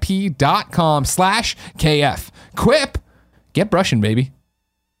getquip.com/KF. Quip, get brushing, baby.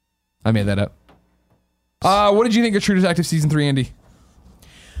 I made that up. What did you think of True Detective Season 3, Andy?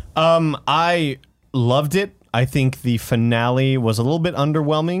 I loved it. I think the finale was a little bit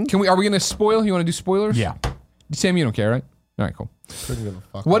underwhelming. Are we going to spoil? You want to do spoilers? Yeah. Sam, you don't care, right? All right, cool. Couldn't give a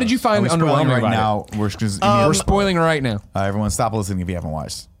fuck What did you Are find we spoiling underwhelming right about now? We're just We're spoiling right now. everyone stop listening if you haven't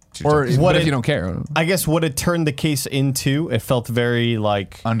watched. Or What what if it- you don't care? I guess what it turned the case into, it felt very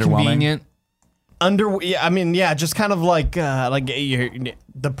like Underwhelming. Convenient. just kind of like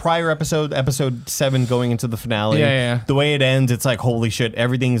the prior episode 7 going into the finale. Yeah. The way it ends, it's like, holy shit,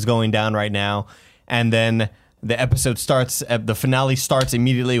 everything's going down right now. And then the episode starts, the finale starts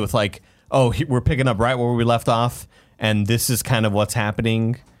immediately with like, we're picking up right where we left off, and this is kind of what's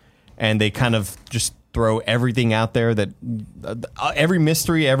happening. And they kind of just throw everything out there that every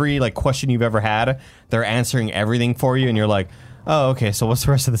mystery, every like question you've ever had, they're answering everything for you, and you're like, oh, okay, so what's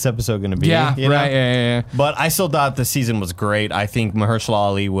the rest of this episode going to be? Yeah, You know? right. Yeah. But I still thought the season was great. I think Mahershala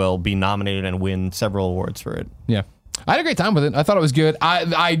Ali will be nominated and win several awards for it. Yeah. I had a great time with it. I thought it was good.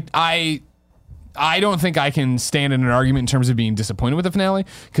 I don't think I can stand in an argument in terms of being disappointed with the finale,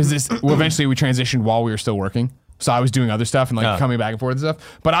 because eventually we transitioned while we were still working. So I was doing other stuff and like coming back and forth and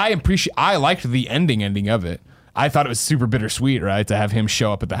stuff. But I liked the ending of it. I thought it was super bittersweet, right? To have him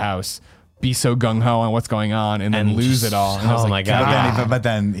show up at the house, be so gung ho on what's going on, and then lose it all. And I was Oh like, my God. But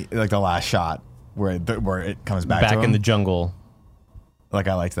then like the last shot where it comes back to Back in him, the jungle. like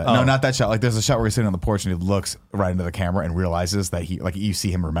I liked that. No, not that shot. Like there's a shot where he's sitting on the porch and he looks right into the camera and realizes that you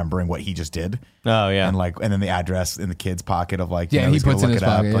see him remembering what he just did. Oh, yeah. And then the address in the kid's pocket of like, Yeah, he he's gonna puts it in look his it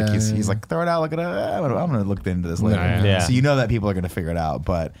up. pocket, Like yeah, he's like, throw it out, look it up. I'm gonna look into this later. Yeah. So you know that people are gonna figure it out.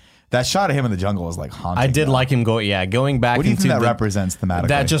 But that shot of him in the jungle is like haunting. I did though. like him going back. What do you into think that the- represents thematically?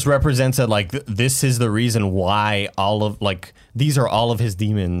 That just represents that like this is the reason why all of like these are all of his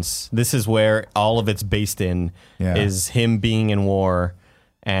demons. This is where all of it's based in. Yeah. Is him being in war,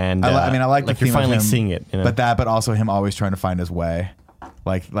 and I like the you're theme of finally him, seeing it. You know? but also him always trying to find his way.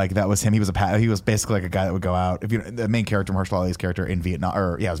 Like that was him. He was basically like a guy that would go out. If you the main character, Mahershala Ali's character in Vietnam,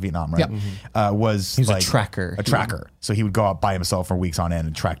 it was Vietnam, right? Yep. Was He was a like tracker. A tracker. So he would go out by himself for weeks on end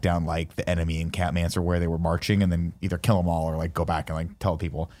and track down like the enemy encampments or where they were marching, and then either kill them all or like go back and like tell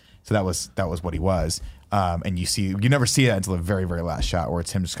people. So that was what he was. And you never see that until the very, very last shot where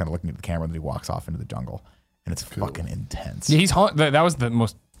it's him just kind of looking at the camera and then he walks off into the jungle, and it's fucking intense. Yeah, that was the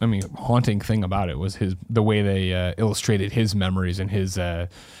most haunting thing about it was the way they illustrated his memories and his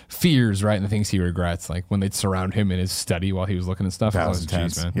fears, right, and the things he regrets, like when they'd surround him in his study while he was looking at stuff. That was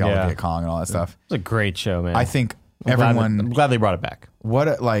intense. Jeez, man. Yeah, Yeah. Viet Cong and all that stuff. It's a great show, man. I think I'm everyone. glad they brought it back.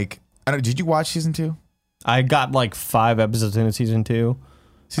 Did you watch season 2? I got like 5 episodes into season 2.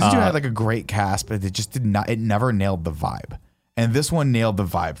 Season 2 had like a great cast, but it just it never nailed the vibe. And this one nailed the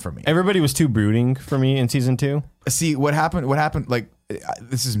vibe for me. Everybody was too brooding for me in season 2. See, what happened, like,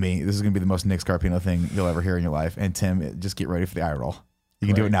 this is me. This is going to be the most Nick Scarpino thing you'll ever hear in your life. And Tim, just get ready for the eye roll. You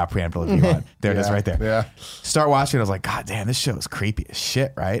can do it now, preemptively if you want. There it is right there. Yeah. Start watching it. I was like, God damn, this show is creepy as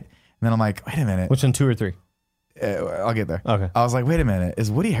shit, right? And then I'm like, wait a minute. Which one, 2 or 3? I'll get there. Okay. I was like, wait a minute. Is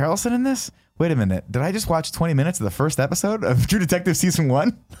Woody Harrelson in this? Wait a minute. Did I just watch 20 minutes of the first episode of True Detective season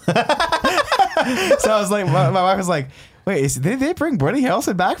 1? So I was like, my wife was like, wait, did they bring Woody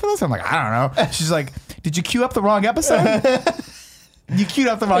Harrelson back for this? I'm like, I don't know. She's like, did you queue up the wrong episode? You queued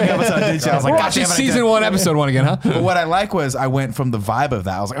up the wrong episode, didn't you? I was like, We're God watching damn it, I season did. 1, episode 1 again, huh? But what I like was I went from the vibe of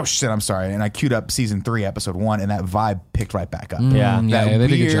that. I was like, oh shit, I'm sorry. And I queued up season 3, episode 1, and that vibe picked right back up. Yeah. That they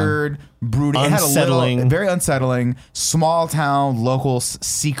did a good job. weird, brooding, Unsettling. It had a little, very unsettling, small town, local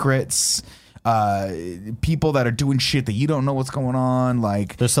secrets, people that are doing shit that you don't know what's going on.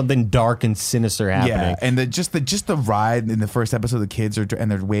 Like, There's something dark and sinister happening. yeah, and just the ride in the first episode, the kids are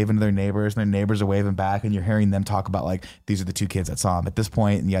and they're waving to their neighbors, and their neighbors are waving back, and you're hearing them talk about like these are the 2 kids that saw him at this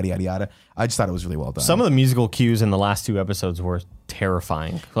point, and yada yada yada. I just thought it was really well done. Some of the musical cues in the last 2 episodes were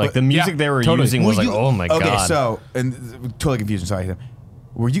terrifying. Like the music they were totally. using was Well, like, oh my god. Okay, so and totally confused. Sorry,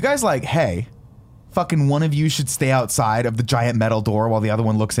 were you guys like, hey, fucking one of you should stay outside of the giant metal door while the other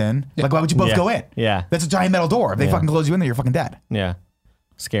one looks in? Like, why would you both Yeah. go in? Yeah. That's a giant metal door. If they fucking close you in there, you're fucking dead. Yeah,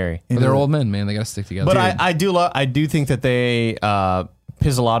 scary. But they're old men, man. They got to stick together. But I do think that they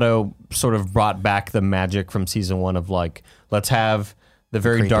Pizzolatto sort of brought back the magic from season 1 of like, let's have the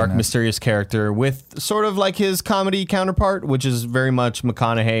very dark, creepiness. mysterious character with sort of like his comedy counterpart, which is very much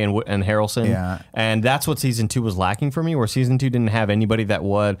McConaughey and Harrelson. Yeah. And that's what season 2 was lacking for me, where season 2 didn't have anybody that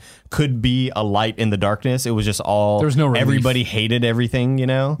could be a light in the darkness. It was just all, There was no relief. everybody hated everything, you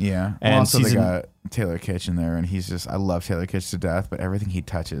know? Yeah. And Well, also season, they got Taylor Kitsch in there, and he's just, I love Taylor Kitsch to death, but everything he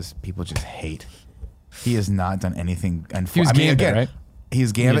touches, people just hate. He has not done anything. He was Gambit, right?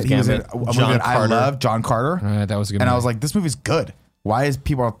 He's Gambit. He was in Gambit. a movie John that I Carter. love, John Carter. that was a good And I movie. was like, this movie's good. Why is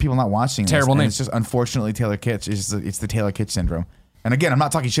people not watching this? Terrible And name. It's just unfortunately Taylor Kitsch. It's the Taylor Kitsch syndrome. And again, I'm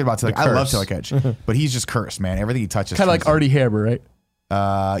not talking shit about Taylor. I love curse. Taylor Kitsch, but he's just cursed, man. Everything he touches, kind of like turns- Artie Hammer, right?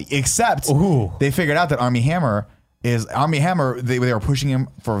 Except they figured out that Armie Hammer. They were pushing him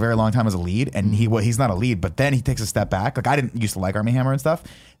for a very long time as a lead, and he's not a lead. But then he takes a step back. Like, I didn't used to like Armie Hammer and stuff.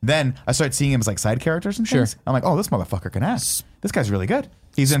 Then I started seeing him as like side characters and things. I'm like, oh, this motherfucker can act. This guy's really good.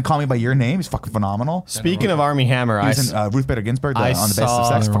 He's in Call Me by Your Name. He's fucking phenomenal. Speaking of Armie Hammer, He was in Ruth Bader Ginsburg on the basis of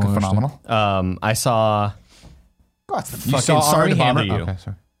sex. Never Fucking watched it. phenomenal. I saw God, it's the You fucking saw Sorry Armie to Bother Hammer? You. Okay,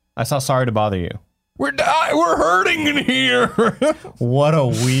 sorry. I saw Sorry to Bother You. We're hurting in here. What a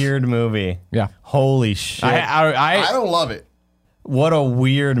weird movie. Yeah. Holy shit. I I don't love it. What a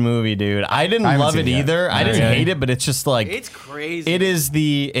weird movie, dude. I didn't haven't love seen it it yet. either. I didn't Yeah. hate it, but it's just like It's crazy. it is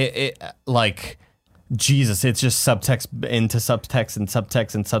like Jesus. It's just subtext into subtext and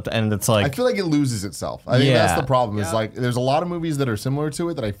subtext and subtext, and it's I like feel like it loses itself. I think that's Yeah. the problem. Is like there's a lot of movies that are similar to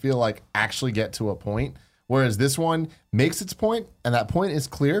it that I feel like actually get to a point, whereas this one makes its point, and that point is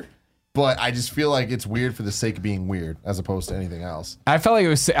clear. But I just feel like it's weird for the sake of being weird, as opposed to anything else. I felt like it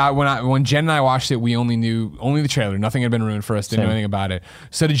was when Jen and I watched it, we only knew the trailer. Nothing had been ruined for us. Didn't know anything about it.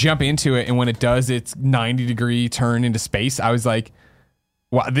 So to jump into it, and when it does its 90-degree turn into space, I was like,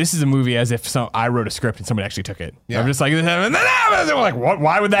 "Wow, this is a movie as if I wrote a script and somebody actually took it." Yeah. I'm just like, and then I'm like, "What?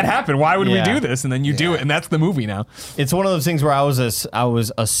 Why would that happen? Why would we Yeah. do this?" And then you do it, and that's the movie now. it's one of those things where I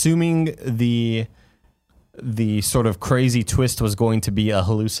was assuming the sort of crazy twist was going to be a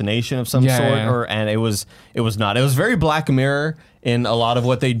hallucination of some Yeah, sort, yeah. and it was not. It was very Black Mirror in a lot of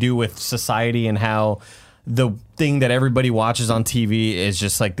what they do with society and how the thing that everybody watches on TV is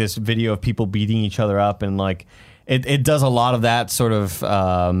just like this video of people beating each other up, and like it does a lot of that sort of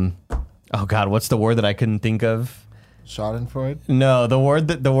oh God, what's the word that I couldn't think of? Schadenfreude? No, the word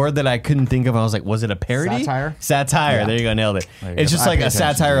that I couldn't think of, I was like, was it a parody? Satire? Satire. Yeah. There you go, nailed it. you It's go. just I like pay a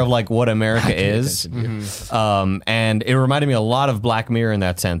attention satire to of like what America is. And it reminded me a lot of Black Mirror in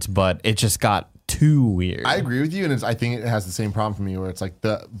that sense, but it just got too weird. I agree with you, and I think it has the same problem for me, where it's like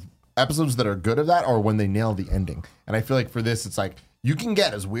the episodes that are good of that are when they nail the ending. And I feel like for this, it's like you can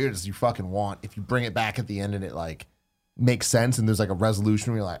get as weird as you fucking want if you bring it back at the end and it like makes sense and there's like a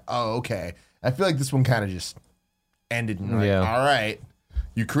resolution where you're like, oh, okay. I feel like this one kind of just ended and you're like, Yeah. all right,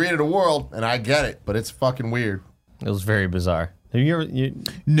 you created a world and I get it, but it's fucking weird. It was very bizarre. Have you ever,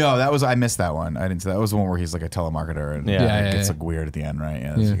 No, I missed that one. I didn't see that. Was the one where he's like a telemarketer and Yeah. it Yeah, gets yeah. like weird at the end, right? Yeah,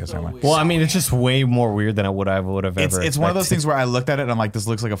 that's what you guys are talking about. well, I mean, it's just way more weird than I would have ever. It's one of those expected. things where I looked at it and I'm like, this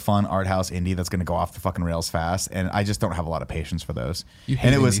looks like a fun art house indie that's going to go off the fucking rails fast, and I just don't have a lot of patience for those. You hate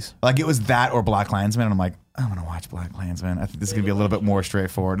and it was indies. like it was that or Black Klansman, and I'm like, I'm gonna watch Black Klansman. I think this is gonna be a little bit more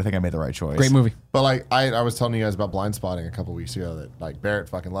straightforward. I think I made the right choice. Great movie. But like I was telling you guys about Blind Spotting a couple weeks ago that like Barrett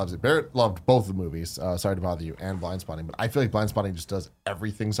fucking loves it. Barrett loved both the movies, Sorry to Bother You and Blind Spotting, but I feel like Blind Spotting just does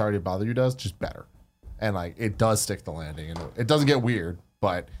everything Sorry to Bother You does, just better. And like it does stick the landing, and it doesn't get weird,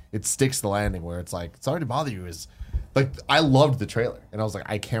 but it sticks the landing where it's like Sorry to Bother You is like I loved the trailer, and I was like,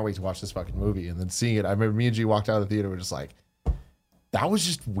 I can't wait to watch this fucking movie. And then seeing it, I remember me and G walked out of the theater, we're just like, that was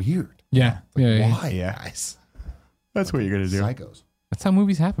just weird. Yeah. Yeah. Why, Yeah. guys? That's what you're gonna do. Psychos. That's how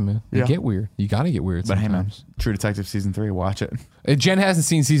movies happen, man. They Yeah. get weird. You got to get weird But hey, man, sometimes. True Detective season 3, watch it. Jen hasn't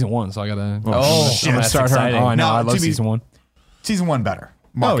seen season 1, so I got to shit, I'm gonna that's start her. exciting. Oh, I know. No, I love to be- season 1. Season 1 better.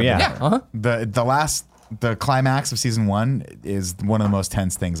 Oh, yeah. Yeah. Uh-huh. The climax of season 1 is one of the most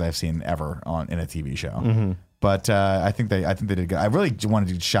tense things I've seen ever in a TV show. Mm-hmm. But I think they did good. I really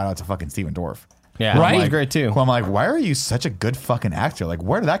wanted to shout out to fucking Steven Dorff. yeah, Right? it was great too. Well, I'm like, why are you such a good fucking actor? Like,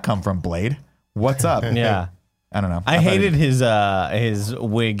 where did that come from, Blade? What's up? Yeah, I don't know. I thought hated he- his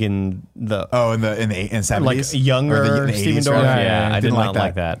wig in the Oh, in the 70s, like younger Or the Steven 80s, Dorff. rather? Yeah, I did Didn't not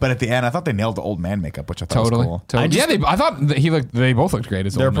like that. But at the end, I thought they nailed the old man makeup, which I thought Totally. was cool. Totally. I thought that they both looked great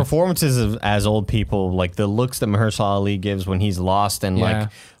as Their old men. performances as old people, like the looks that Mahershala Ali gives when he's lost, and Yeah. like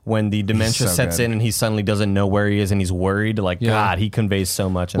when the dementia so sets good. in and he suddenly doesn't know where he is and he's worried. Like Yeah. God, he conveys so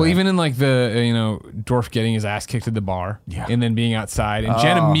much. in Well, that. even in like the Dorf getting his ass kicked at the bar, Yeah. and then being outside, and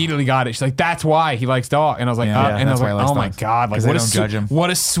Jen immediately got it. She's like, "That's why he likes dog." And I was like, Yeah, and I that's was why he like, likes "Oh my dogs. god!" Like, 'Cause they what a don't judge him. what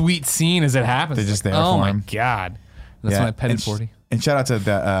a sweet scene as it happens. They're just Like, there oh for my him. god, that's Yeah. when I petted and, 40. And shout out to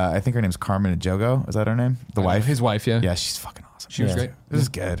the, I think her name's Carmen Jogo. Is that her name? The wife? His wife, yeah. Yeah, she's fucking awesome. She was great. This is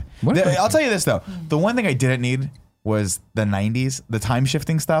good. What a great I'll tell you this though. The one thing I didn't need was the 90s, the time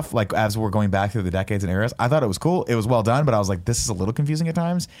shifting stuff. Like as we're going back through the decades and eras, I thought it was cool. It was well done, but I was like, this is a little confusing at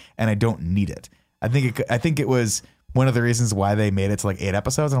times, and I don't need it. I think it was one of the reasons why they made it to like 8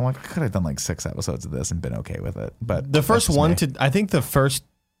 episodes. And I'm like, I could have done like 6 episodes of this and been okay with it. But the first that's just one me. to, I think the first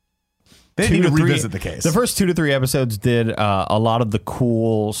they 2 didn't to even 3 revisit the case. The first 2 to 3 episodes did a lot of the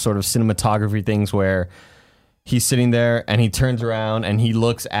cool sort of cinematography things where he's sitting there and he turns around and he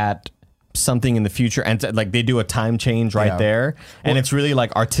looks at something in the future, and like they do a time change right Yeah. there, and it's really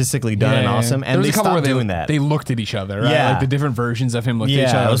like artistically done and awesome. There And was they a couple stopped where doing that. They looked at each other, right? Yeah. Like the different versions of him looked at each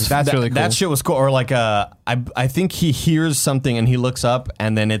Yeah, other. it was- That's that, really cool. That shit was cool. Or like I think he hears something and he looks up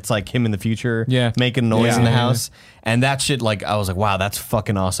and then it's like him in the future Yeah. making noise Yeah. in the Yeah. house. And that shit, like I was like, wow, that's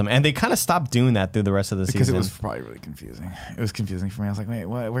fucking awesome. And they kind of stopped doing that through the rest of the because season. it was probably really confusing. It was confusing for me. I was like, wait,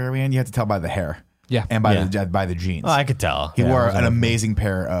 what, where are we in? You have to tell by the hair. Yeah. And by Yeah. by the jeans. Oh, I could tell. He Yeah, wore it was an like- amazing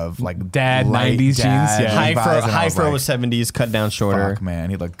pair of like Dad light 90s jeans, yeah. High Levi's, fro, and I high was fro like, was 70s, cut down shorter. fuck, man,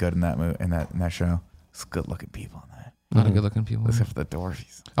 he looked good in that in that show. It's good looking people in that, Not a good looking people. except for the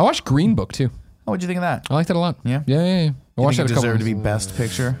dwarfies. I watched Green Book too. Oh, what'd you think of that? I liked it a lot. Yeah? Yeah. I You watched think it it a couple deserved to be weeks. best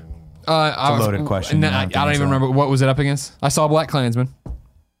picture? It's a loaded question. I don't even remember what was it up against. I saw Black Klansman.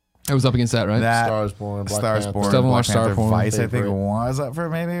 It was up against that, right? That Stars Born, Black Stars Panther. Born, Still haven't Black watched Star Panther, Born. Vice. I think Favorite. was up for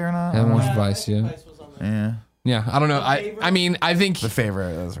maybe or not. I haven't watched Vice yet. Vice was on there. Yeah, Yeah, I don't know. I mean, I think the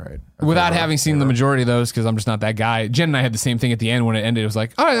favorite. That's right. without having seen the majority of those, because I'm just not that guy. Jen and I had the same thing at the end when it ended. It was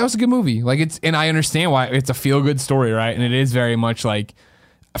like, all right, that was a good movie. Like it's, and I understand why it's a feel good story, right? And it is very much like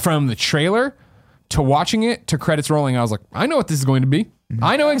from the trailer to watching it to credits rolling. I was like, I know what this is going to be.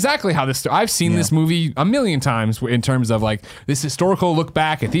 I know exactly how this. I've seen this movie a million times in terms of like this historical look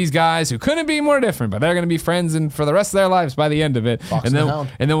back at these guys who couldn't be more different, but they're going to be friends and for the rest of their lives by the end of it. Fox and and then the Hound.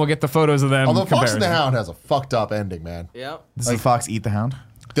 and then we'll get the photos of them. Although Fox and the comparison. Hound has a fucked up ending, man. Yeah. Does the fox eat the hound?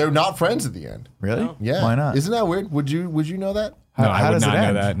 They're not friends at the end. Really? Yeah. Why not? Isn't that weird? Would you know that? No, I would does it not know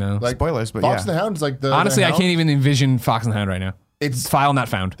end? that. No. Like Spoilers, but Fox yeah. and the Hound is like the Honestly, the I hound. can't even envision Fox and the Hound right now. It's File not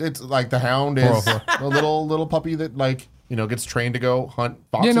found. it's like the hound is a little puppy that like gets trained to go hunt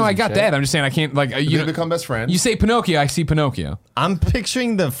foxes. Yeah, no, I and got shit. that. I'm just saying I can't like They you. become best friends. You say Pinocchio, I see Pinocchio. I'm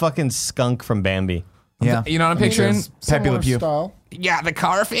picturing the fucking skunk from Bambi. Yeah. You know what I'm picturing? Pepe Similar Le Pew. style. Yeah, the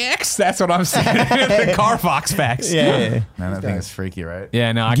Carfax. That's what I'm saying. The Carfax facts. Yeah. Man, that thing is freaky, right?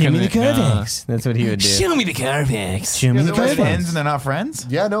 Yeah, no, I Give me the couldn't. Carfax. That's what he would do. Show me the Carfax. Show me the It Carfax. ends and they're not friends.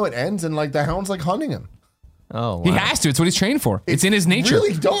 Yeah, no, it ends and like the hound's like hunting him. Oh, wow. He has to. It's what he's trained for. It's in his nature.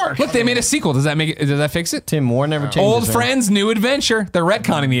 Really dark. Look, they made a sequel. Does that make it? Does that fix it? Tim Moore never changes. Old man. friends, new adventure. They're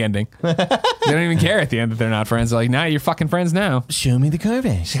retconning the ending. They don't even care at the end that they're not friends. They're like, nah, you're fucking friends now. Show me the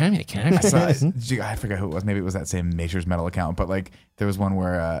Carfax. Show me the Carfax. I forget who it was. Maybe it was that same Nature's Metal account. But like, there was one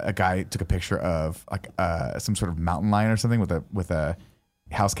where a guy took a picture of like some sort of mountain lion or something with a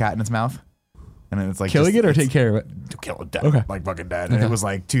house cat in its mouth, and then it's like Killing it or it's- take care of it? to kill it dead, Okay. like fucking dead. And it was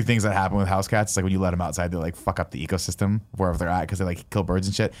like two things that happen with house cats. It's like when you let them outside, they like fuck up the ecosystem wherever they're at because they like kill birds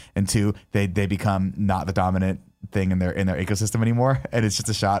and shit. And two, they become not the dominant thing in their ecosystem anymore. And it's just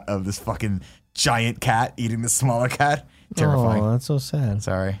a shot of this fucking giant cat eating this smaller cat. Terrifying. Oh, that's so sad.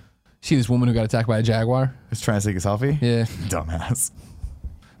 Sorry, See this woman who got attacked by a jaguar? just trying to take a selfie. Yeah. Dumbass.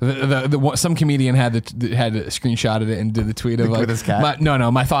 Some comedian had screenshotted it and did the tweet of like With his cat?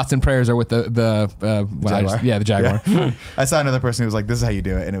 my thoughts and prayers are with the Jaguar. the jaguar. Yeah. I saw another person who was like, "This is how you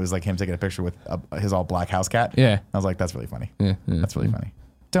do it," and it was like him taking a picture with his all black house cat. Yeah. I was like, "That's really funny. Yeah, yeah. That's really funny."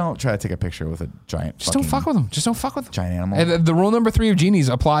 Don't try to take a picture with a giant. Just don't fuck with them. Just don't fuck with them. Giant animal. And the rule number 3 of genies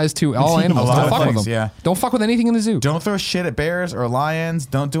applies to all animals. lot Don't of fuck with things, them. yeah. Don't fuck with anything in the zoo. Don't throw shit at bears or lions.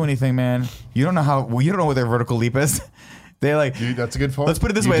 Don't do anything, man. You don't know how. Well, you don't know what their vertical leap is. They like. Dude, that's a good point. Let's put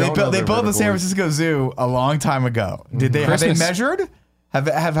it this You way: they don't know built their the San vertical leap. Francisco Zoo a long time ago. Did they have they Christmas. measured?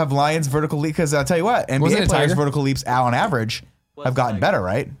 Have lions vertical leap? Because I'll tell you what, Wasn't NBA it players tiger? vertical leaps on average have gotten better,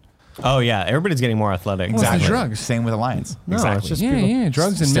 right? Oh, yeah. Everybody's getting more athletic. Well, it's the drugs. Same with the lions. No, exactly. it's just Yeah, people. yeah,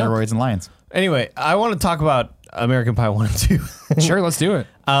 drugs and milk. steroids and lions. Anyway, I want to talk about American Pie 1 and 2. Sure, let's do it.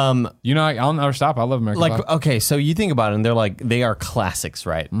 You know, I'll never stop. I love American Like, Pie. okay, so you think about it, and they are classics,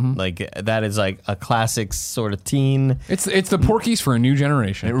 right? Like, that is like a classic sort of teen. It's the Porky's for a new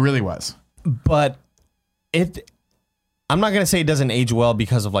generation. It really was. But I'm not going to say it doesn't age well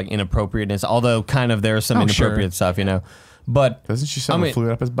because of like inappropriateness, although kind of there's some Oh, inappropriate sure. stuff, you know. But Doesn't she shove I a mean-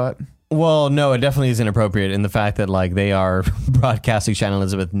 fluid up his butt? well, no, it definitely is inappropriate in the fact that like they are broadcasting Shannon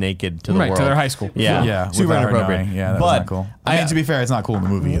Elizabeth naked to the Right, world. to their high school. Yeah, super without her inappropriate. knowing. Yeah, that but was not cool. I mean, to be fair, it's not cool in the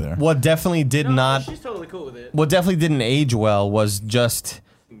movie either. what definitely did not, She's totally cool with it. what definitely didn't age well was just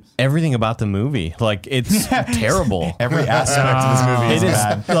everything about the movie. Like it's terrible. Every aspect of this movie is It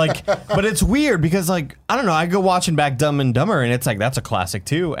is bad. like, but it's weird because like I don't know. I go watching back Dumb and Dumber, and it's like that's a classic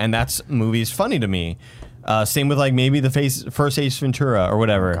too, and that's movie's funny to me. Same with like maybe the first Ace Ventura or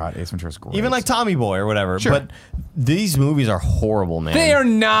whatever. God, Ace Ventura's great. Even like Tommy Boy or whatever. But these movies are horrible, man. They are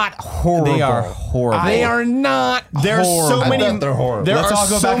not horrible. They are horrible. They are not There's so horrible. many. bet they're horrible. There Let's are all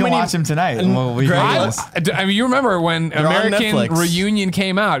go so back and many- watch them tonight. And we'll Greg, review I mean, you remember when on American Netflix. Reunion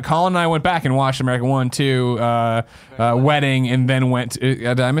came out? Colin and I went back and watched American 1, 2, Wedding, and then went.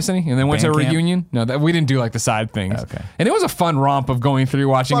 Did I miss any? And then went to Band Camp? Reunion. No, we didn't do like the side things. Okay. And it was a fun romp of going through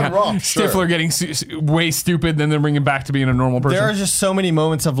watching Fun romp, Stifler sure. getting way stupid, then bringing back to being a normal person. There are just so many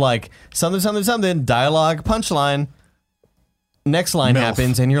moments of like something, dialogue, punchline. Next line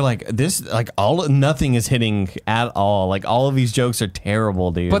happens, and you're like, this, like, nothing is hitting at all. Like, all of these jokes are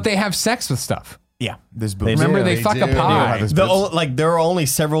terrible, dude. but they have sex with stuff. Yeah, there's boobs. do. Remember, they They fuck do. a pie. There's The boobs. like, there are only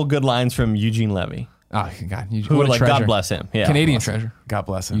several good lines from Eugene Levy, Oh God, who, what a like, treasure. God bless him. Yeah, Canadian treasure. God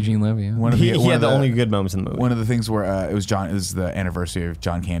bless him. Eugene Levy. Yeah. One of He one had of the only good moments in the movie. One of the things where it was the anniversary of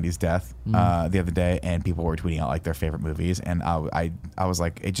John Candy's death the other day, and people were tweeting out like their favorite movies, and I was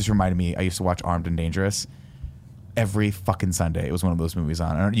like, it just reminded me. I used to watch Armed and Dangerous, every fucking Sunday. It was one of those movies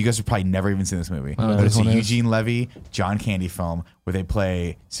on. I don't, you guys have probably never even seen this movie. know But it's a this one is. Eugene Levy, John Candy film where they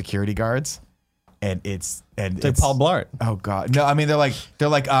play security guards, and it's like Paul Blart. Oh God, no! I mean, they're like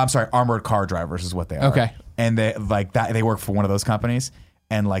I'm sorry, armored car drivers is what they are. Okay. And they like that. They work for one of those companies,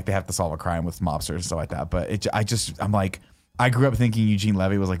 and like they have to solve a crime with mobsters and stuff like that. But I'm like, I grew up thinking Eugene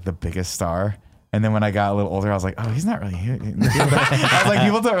Levy was like the biggest star. And then when I got a little older, I was like, oh, he's not really here. I was like,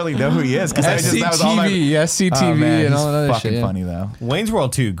 people don't really know who he is. Because that was all my... SCTV, Oh, man, and he's all that other fucking shit. Yeah. funny, though. Wayne's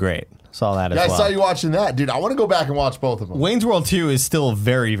World 2, great. Saw that as Yeah, I well. saw you watching that, dude. I want to go back and watch both of them. Wayne's World 2 is still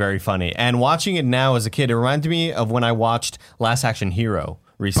very, very funny. And watching it now as a kid, it reminded me of when I watched Last Action Hero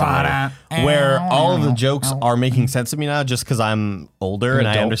recently, where all of the jokes are making sense to me now just because I'm older and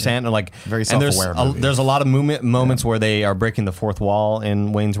I adult, understand. And like, Very and there's self-aware movie. there's a lot of moments where they are breaking the fourth wall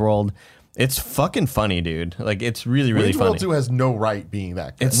in Wayne's World. It's fucking funny, dude. Like, it's really, really Wayne's funny. World 2 has no right being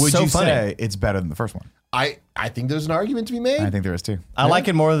that good. It's Would so you funny. say it's better than the first one? I think there's an argument to be made. I think there is too. I like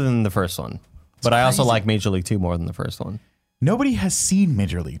it more than the first one. But I also like Major League 2 more than the first one. Nobody has seen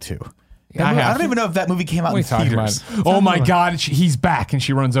Major League 2. I have. I don't even know if that movie came out What are in you talking theaters. about? Oh my God, he's back, and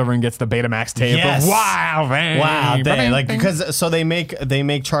she runs over and gets the Betamax tape. Yes. Of, wow, man. Wow, dang. Like, because so they make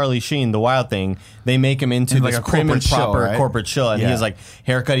Charlie Sheen, the Wild Thing, they make him into Like this a prim and corporate shill, proper right? corporate shill, and Yeah. he's like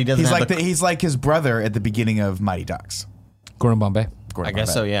haircut. He doesn't He's have like he's like his brother at the beginning of Mighty Ducks. Gordon Bombay. I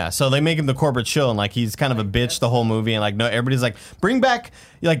guess so, yeah. So they make him the corporate shill, and like he's kind of a bitch the whole movie, and like no, everybody's like, bring back,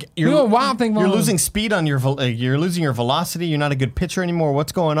 like you're No, Wild Thing, you're Wild. losing speed on your, you're losing your velocity. You're not a good pitcher anymore.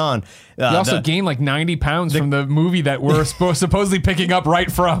 What's going on? He also the, gained like 90 pounds from the movie that we're supposedly picking up right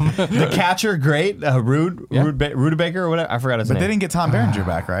from. the catcher, great, Rudebaker or whatever. I forgot his But name. they didn't get Tom Berenger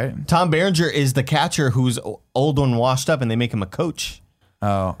back, right? Tom Berenger is the catcher who's old and washed up, and they make him a coach.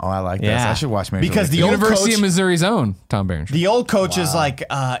 Oh, I like this. Yeah. I should watch Major Because League the Two. old University coach- of Missouri's own Tom Berenger. The old coach is like,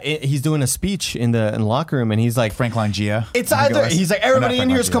 he's doing a speech in the locker room, and he's like, Frank Langia. it's I think it either was. he's like Or not everybody in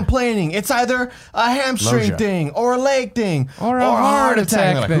Frank here is Langia. complaining. It's either a hamstring Loja. thing or a leg thing Or a heart attack And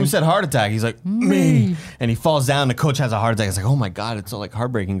they're like, thing. who said heart attack? He's like, me. And he falls down. The coach has a heart attack. It's like, oh my god, it's so like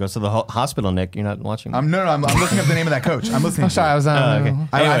heartbreaking. Goes to the hospital. Nick, you're not watching. I'm I'm looking up the name of that coach. I'm listening. I'm sorry, I was on. okay.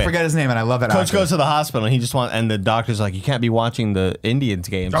 I Anyway. forget his name, and I love that. Coach actor. goes to the hospital, and he just and the doctor's like, you can't be watching the Indians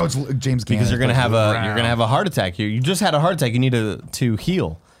games. Oh, it's James because Gannon. you're gonna have a heart attack here. You just had a heart attack. You need to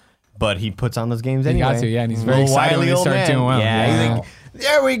heal. But he puts on those games He anyway. got to, yeah, and he's very Little excited when wily they old start man. doing well. Yeah, Yeah. he's like,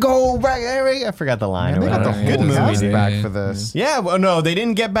 there we go, back there. I forgot the line. Man, or they got the whatever. whole Good movie, cast dude. back Yeah. for this. Yeah, well, no, they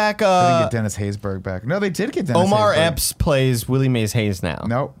didn't get back. They didn't get Dennis Haysbert back. No, they did get Dennis Omar Haysbert. Epps plays Willie Mays Hayes now.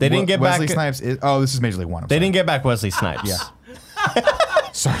 No, they didn't get Wesley back. Snipes. This is Major League One. I'm They sorry. didn't get back Wesley Snipes. Yeah.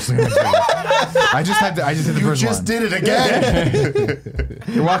 Sorry, I just did the You first just one. did it again.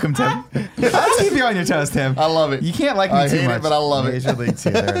 You're welcome, Tim. I'll keep you on your toes, Tim. I love it. You can't like me I too hate it, much. but I love it. Major League 2.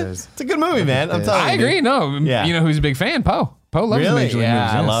 There it is. It's a good movie, man. I'm telling I you. agree. dude. No, Yeah. you know who's a big fan? Poe. Poe loves Really? Major League Yeah,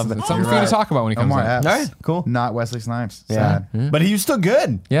 movies. I Yes. love it. It's something You're for you to right. talk about when he comes Omar out. Epps. All right, cool. Not Wesley Snipes. Yeah. Sad. But he was still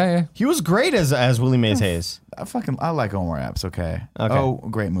good. Yeah. He was great as Willie Mays Hayes. I like Omar Epps. Okay. Okay. Oh,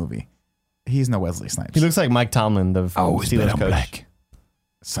 great movie. He's no Wesley Snipes. He looks like Mike Tomlin, the Steelers coach.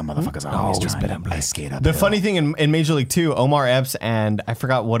 Some motherfuckers are always trying to play skate up. The funny thing in Major League 2, Omar Epps and I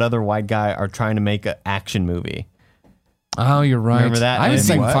forgot what other white guy are trying to make an action movie. Oh, you're right. Remember that? I haven't It's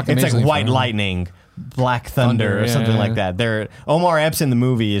seen like, fucking it's Major like League White forever. Lightning, Black Thunder, or yeah, something yeah. like that. Omar Epps in the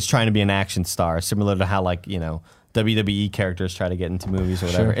movie is trying to be an action star, similar to how WWE characters try to get into movies or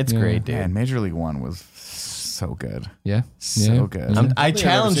whatever. Sure, It's yeah. great, dude. Man, Major League One was so good. Yeah. So yeah. good. I think I've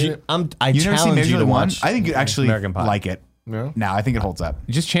challenge never you. seen it. I You never seen challenge Major you to League One? watch. I think you actually American Pie. like it. No? No, I think it holds up.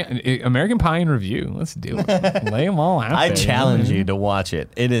 Just American Pie in review. Let's do it. Lay them all out I there. challenge you to watch it.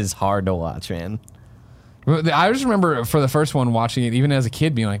 It is hard to watch, man. I just remember for the first one watching it, even as a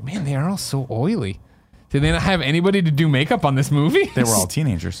kid, being like, man, they are all so oily. Did they not have anybody to do makeup on this movie? They were all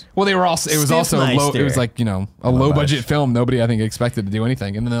teenagers. Well, they were also. It was Stiff also low. Meister. It was like a low budget film. Nobody I think expected to do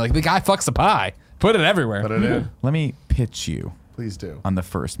anything, and then they're like, the guy fucks a pie. Put it everywhere. Put it in. Let me pitch you Please do. on the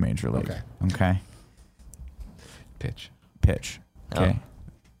first Major League. Okay. Okay. Pitch. Pitch. Okay.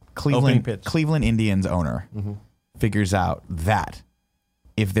 Opening pitch. Cleveland Indians owner figures out that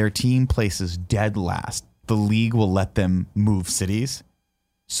if their team places dead last, the league will let them move cities.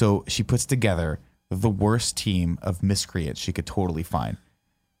 So she puts together the worst team of miscreants she could totally find.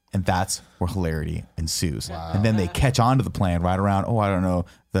 And that's where hilarity ensues. And then they catch on to the plan right around,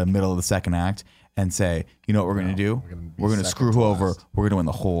 the middle of the second act and say, you know what we're going to do? We're going to screw who over. We're going to win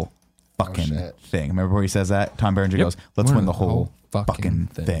the whole fucking shit. thing. Remember where he says that? Tom Berenger goes, let's win the whole fucking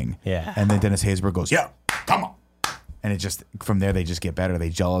thing. Yeah. And then Dennis Haysbert goes, yeah, come on. And it just from there they just get better. They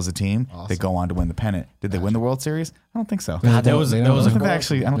gel as a team. They go on to win the pennant. Did they win the World Series? I don't think so. There was I don't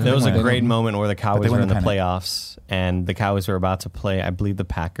think there was they a won. great moment where the Cowboys won were in the the pennant. playoffs, and the Cowboys were about to play, I believe, the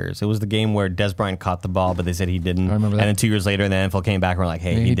Packers. It was the game where Des Bryant caught the ball, but they said he didn't. I remember that. And then 2 years later, the NFL came back and were like,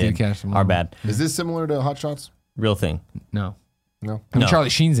 "Hey, Yeah, he, he did did. catch the ball. Our bad. Is this similar to Hot Shots? Real thing." No. No. I mean, No. Charlie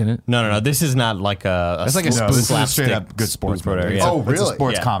Sheen's in it. No. This is not like a. It's like a No, this is a slapstick straight up good sports movie. movie. It's a- Oh, It's a really?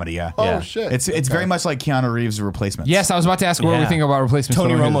 sports Yeah. comedy. Yeah. Oh, Yeah. shit. It's very much like Keanu Reeves' Replacements. Yes, I was about to ask what we Yeah. think about replacements.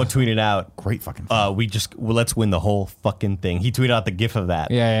 Tony but Romo tweeted out, Great fucking film. let's win the whole fucking thing. He tweeted out the gif of that.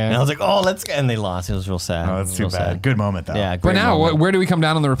 Yeah. And I was like, oh, let's go. And they lost. It was real sad. Oh, that's It too was bad. real sad. Good moment though. Yeah. But great now, moment. where do we come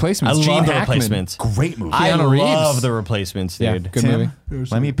down on the I replacements? love Gene the Hackman. replacements. Great movie. I Keanu Reeves. love the replacements, Yeah, dude. good Tim, movie.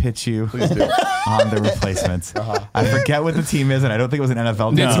 let me pitch you on the Replacements. I forget what the team is, and I don't think it was an NFL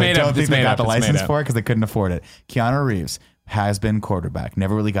team. It's I made don't up. think It's they made got up. the It's made license up. for it because they couldn't afford it. Keanu Reeves has been quarterback,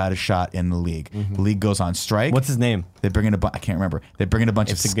 never really got a shot in the league. The league goes on strike. What's his name? They bring in I can't remember. They bring in a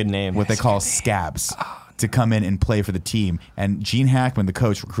bunch It's of a good name. what they call scabs to come in and play for the team. And Gene Hackman, the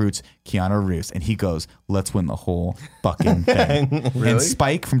coach, recruits Keanu Reeves, and he goes, "Let's win the whole fucking thing." And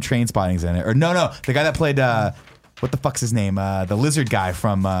Spike from Trainspotting's in it. Or no, the guy that played what the fuck's his name? The lizard guy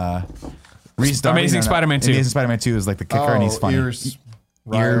from Reese Darby. Amazing Spider-Man 2. Amazing Spider-Man 2 is like the kicker, and he's funny. Ears.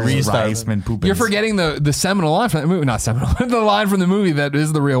 Reese Reese Darby. Poopins. You're forgetting the seminal line from the movie, not seminal, the line from the movie that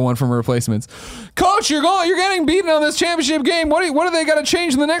is the real one from Replacements. Coach, you're getting beaten on this championship game. What do they got to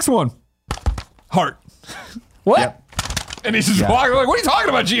change in the next one? Heart. What? Yep. And he's just Yeah. walking like, what are you talking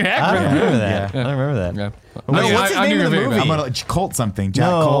about, Gene I Hackman? don't remember that. Yeah. I don't remember that. Yeah. No, I- what's his I name knew in the you were movie? very I'm bad. gonna Colt something. Jack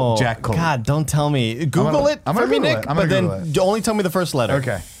Colt. God, don't tell me. Google it I'm for gonna me, Google Nick. it. I'm gonna But then Google only tell me the first letter.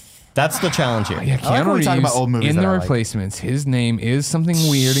 Okay. That's the challenge here. Yeah, I like Keanu when we Reeves talk about old movies in that The I like. Replacements. His name is something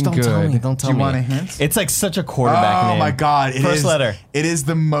weird and Don't good. tell me. Don't tell Do you me. want a hint? It's like such a quarterback Oh name. my God! First letter. It is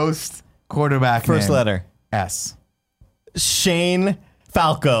the most quarterback. First name. letter. S. Shane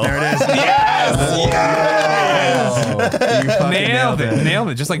Falco. There it is. Nailed it. Nailed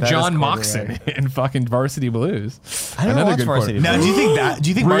it. Just like That John is Moxon in fucking Varsity Blues. I don't watch Varsity Now, do you think that? Do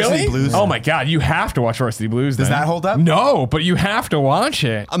you think Varsity Blues? Oh my God, you have to watch Varsity Blues. Does then. that hold up? No, but you have to watch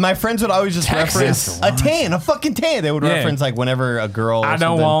it. My friends would always just Texas. reference a fucking tan. They would Yeah. reference like whenever a girl. or I don't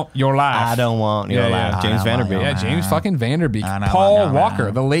something. want your life. I don't want your Yeah, yeah. life. James I don't want Vanderbeek. your Yeah, James fucking Vanderbeek. I know, Paul I know, I Walker,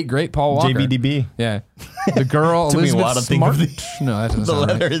 know. the late great Paul Walker. JVDB. Yeah, the girl Took me a while Elizabeth to think of Smart. No, that doesn't The sound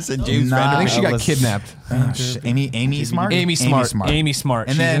right. letter is in James Nah. I Vanderbeek. think she got Let's- kidnapped. Amy Smart. Amy Smart. Amy Smart.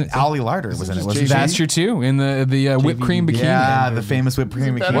 And She's in then it. Ollie Larder was in it. Wasn't she? That's true too. In the whipped cream bikini. Yeah, the famous whipped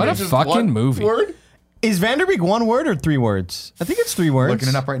cream bikini. What a Just fucking one movie. Word? Is Vanderbeek one word or 3 words? I think it's 3 words. Looking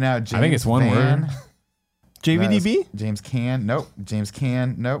it up right now. James think it's one Van. word. JVDB? James Can. Nope. James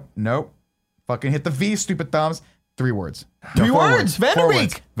Can. Nope. Fucking hit the V, stupid thumbs. 3 words. 3 4 words. Four Vanderbeek.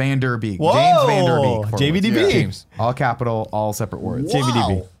 words. Vanderbeek. Whoa. James Vanderbeek. 4 JVDB. words. James. All capital, all separate words.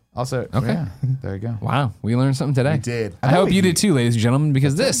 JVDB. Also, Okay. yeah, there you go. Wow, we learned something today. We did. I hope you did too, ladies and gentlemen,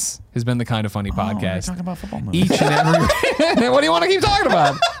 because this has been the Kind of Funny Oh, we're podcast. talking about football movies. Each and every. What do you want to keep talking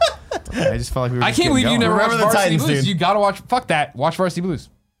about? I just felt like we were I just can't believe getting you going. never Remember watched the Varsity Titans, Blues. dude. You gotta watch. Fuck that. Watch Varsity Blues.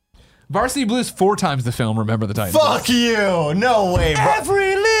 Varsity Blues 4 times the film. Remember the Titans. Fuck you. No way.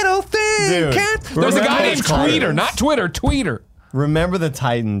 Every little thing. Dude, There's a guy remember named the Titans. Tweeter, not Twitter. Tweeter. Remember the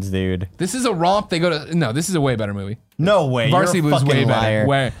Titans, dude. This is a romp. They go to. No, this is a way better movie. No way. Varsity You're a Blues fucking way liar. better.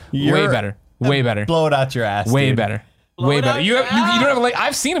 Way You're- better. Way better. Blow it out your ass. Way dude. better. Blow Way it better. out You your don't have a late.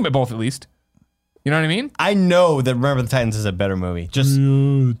 I've seen them at both at least. You know what I mean? I know that Remember the Titans is a better movie. Just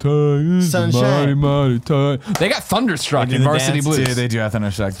Sunshine. They got Thunderstruck They do in the Varsity dance, Blues. Dude, they do have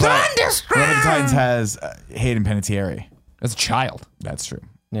Thunderstruck. Thunderstruck! Remember the Titans has Hayden Panettiere. As a child. That's true.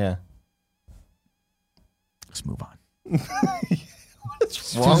 yeah. Let's move on.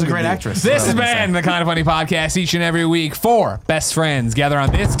 What's wrong She's a with great you? actress. This has That's what I'm been the Kind of Funny podcast. Each and every week, 4 best friends gather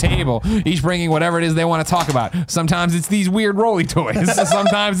on this table, each bringing whatever it is they want to talk about. Sometimes it's these weird rolly toys.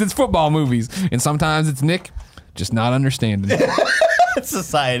 Sometimes it's football movies. And sometimes it's Nick just not understanding.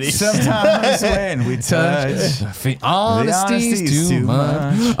 Society. Sometimes when we touch. The honesty's too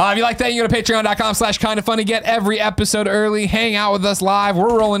much. If you like that, you go to patreon.com/kindoffunny. Get every episode early. Hang out with us live.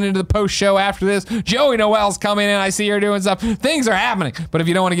 We're rolling into the post show after this. Joey Noel's coming in. I see her doing stuff. Things are happening. But if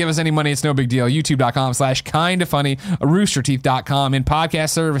you don't want to give us any money, it's no big deal. YouTube.com/kindoffunny. Roosterteeth.com. In podcast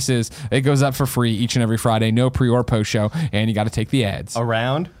services, it goes up for free each and every Friday. No pre or post show. And you got to take the ads.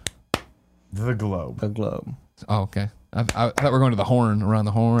 Around The globe. the globe. Oh, okay. I thought we were going to the horn. Around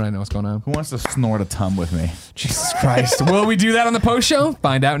the horn. I know what's going on. Who wants to snort a tum with me? Jesus Christ. Will we do that on the post show?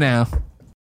 Find out now.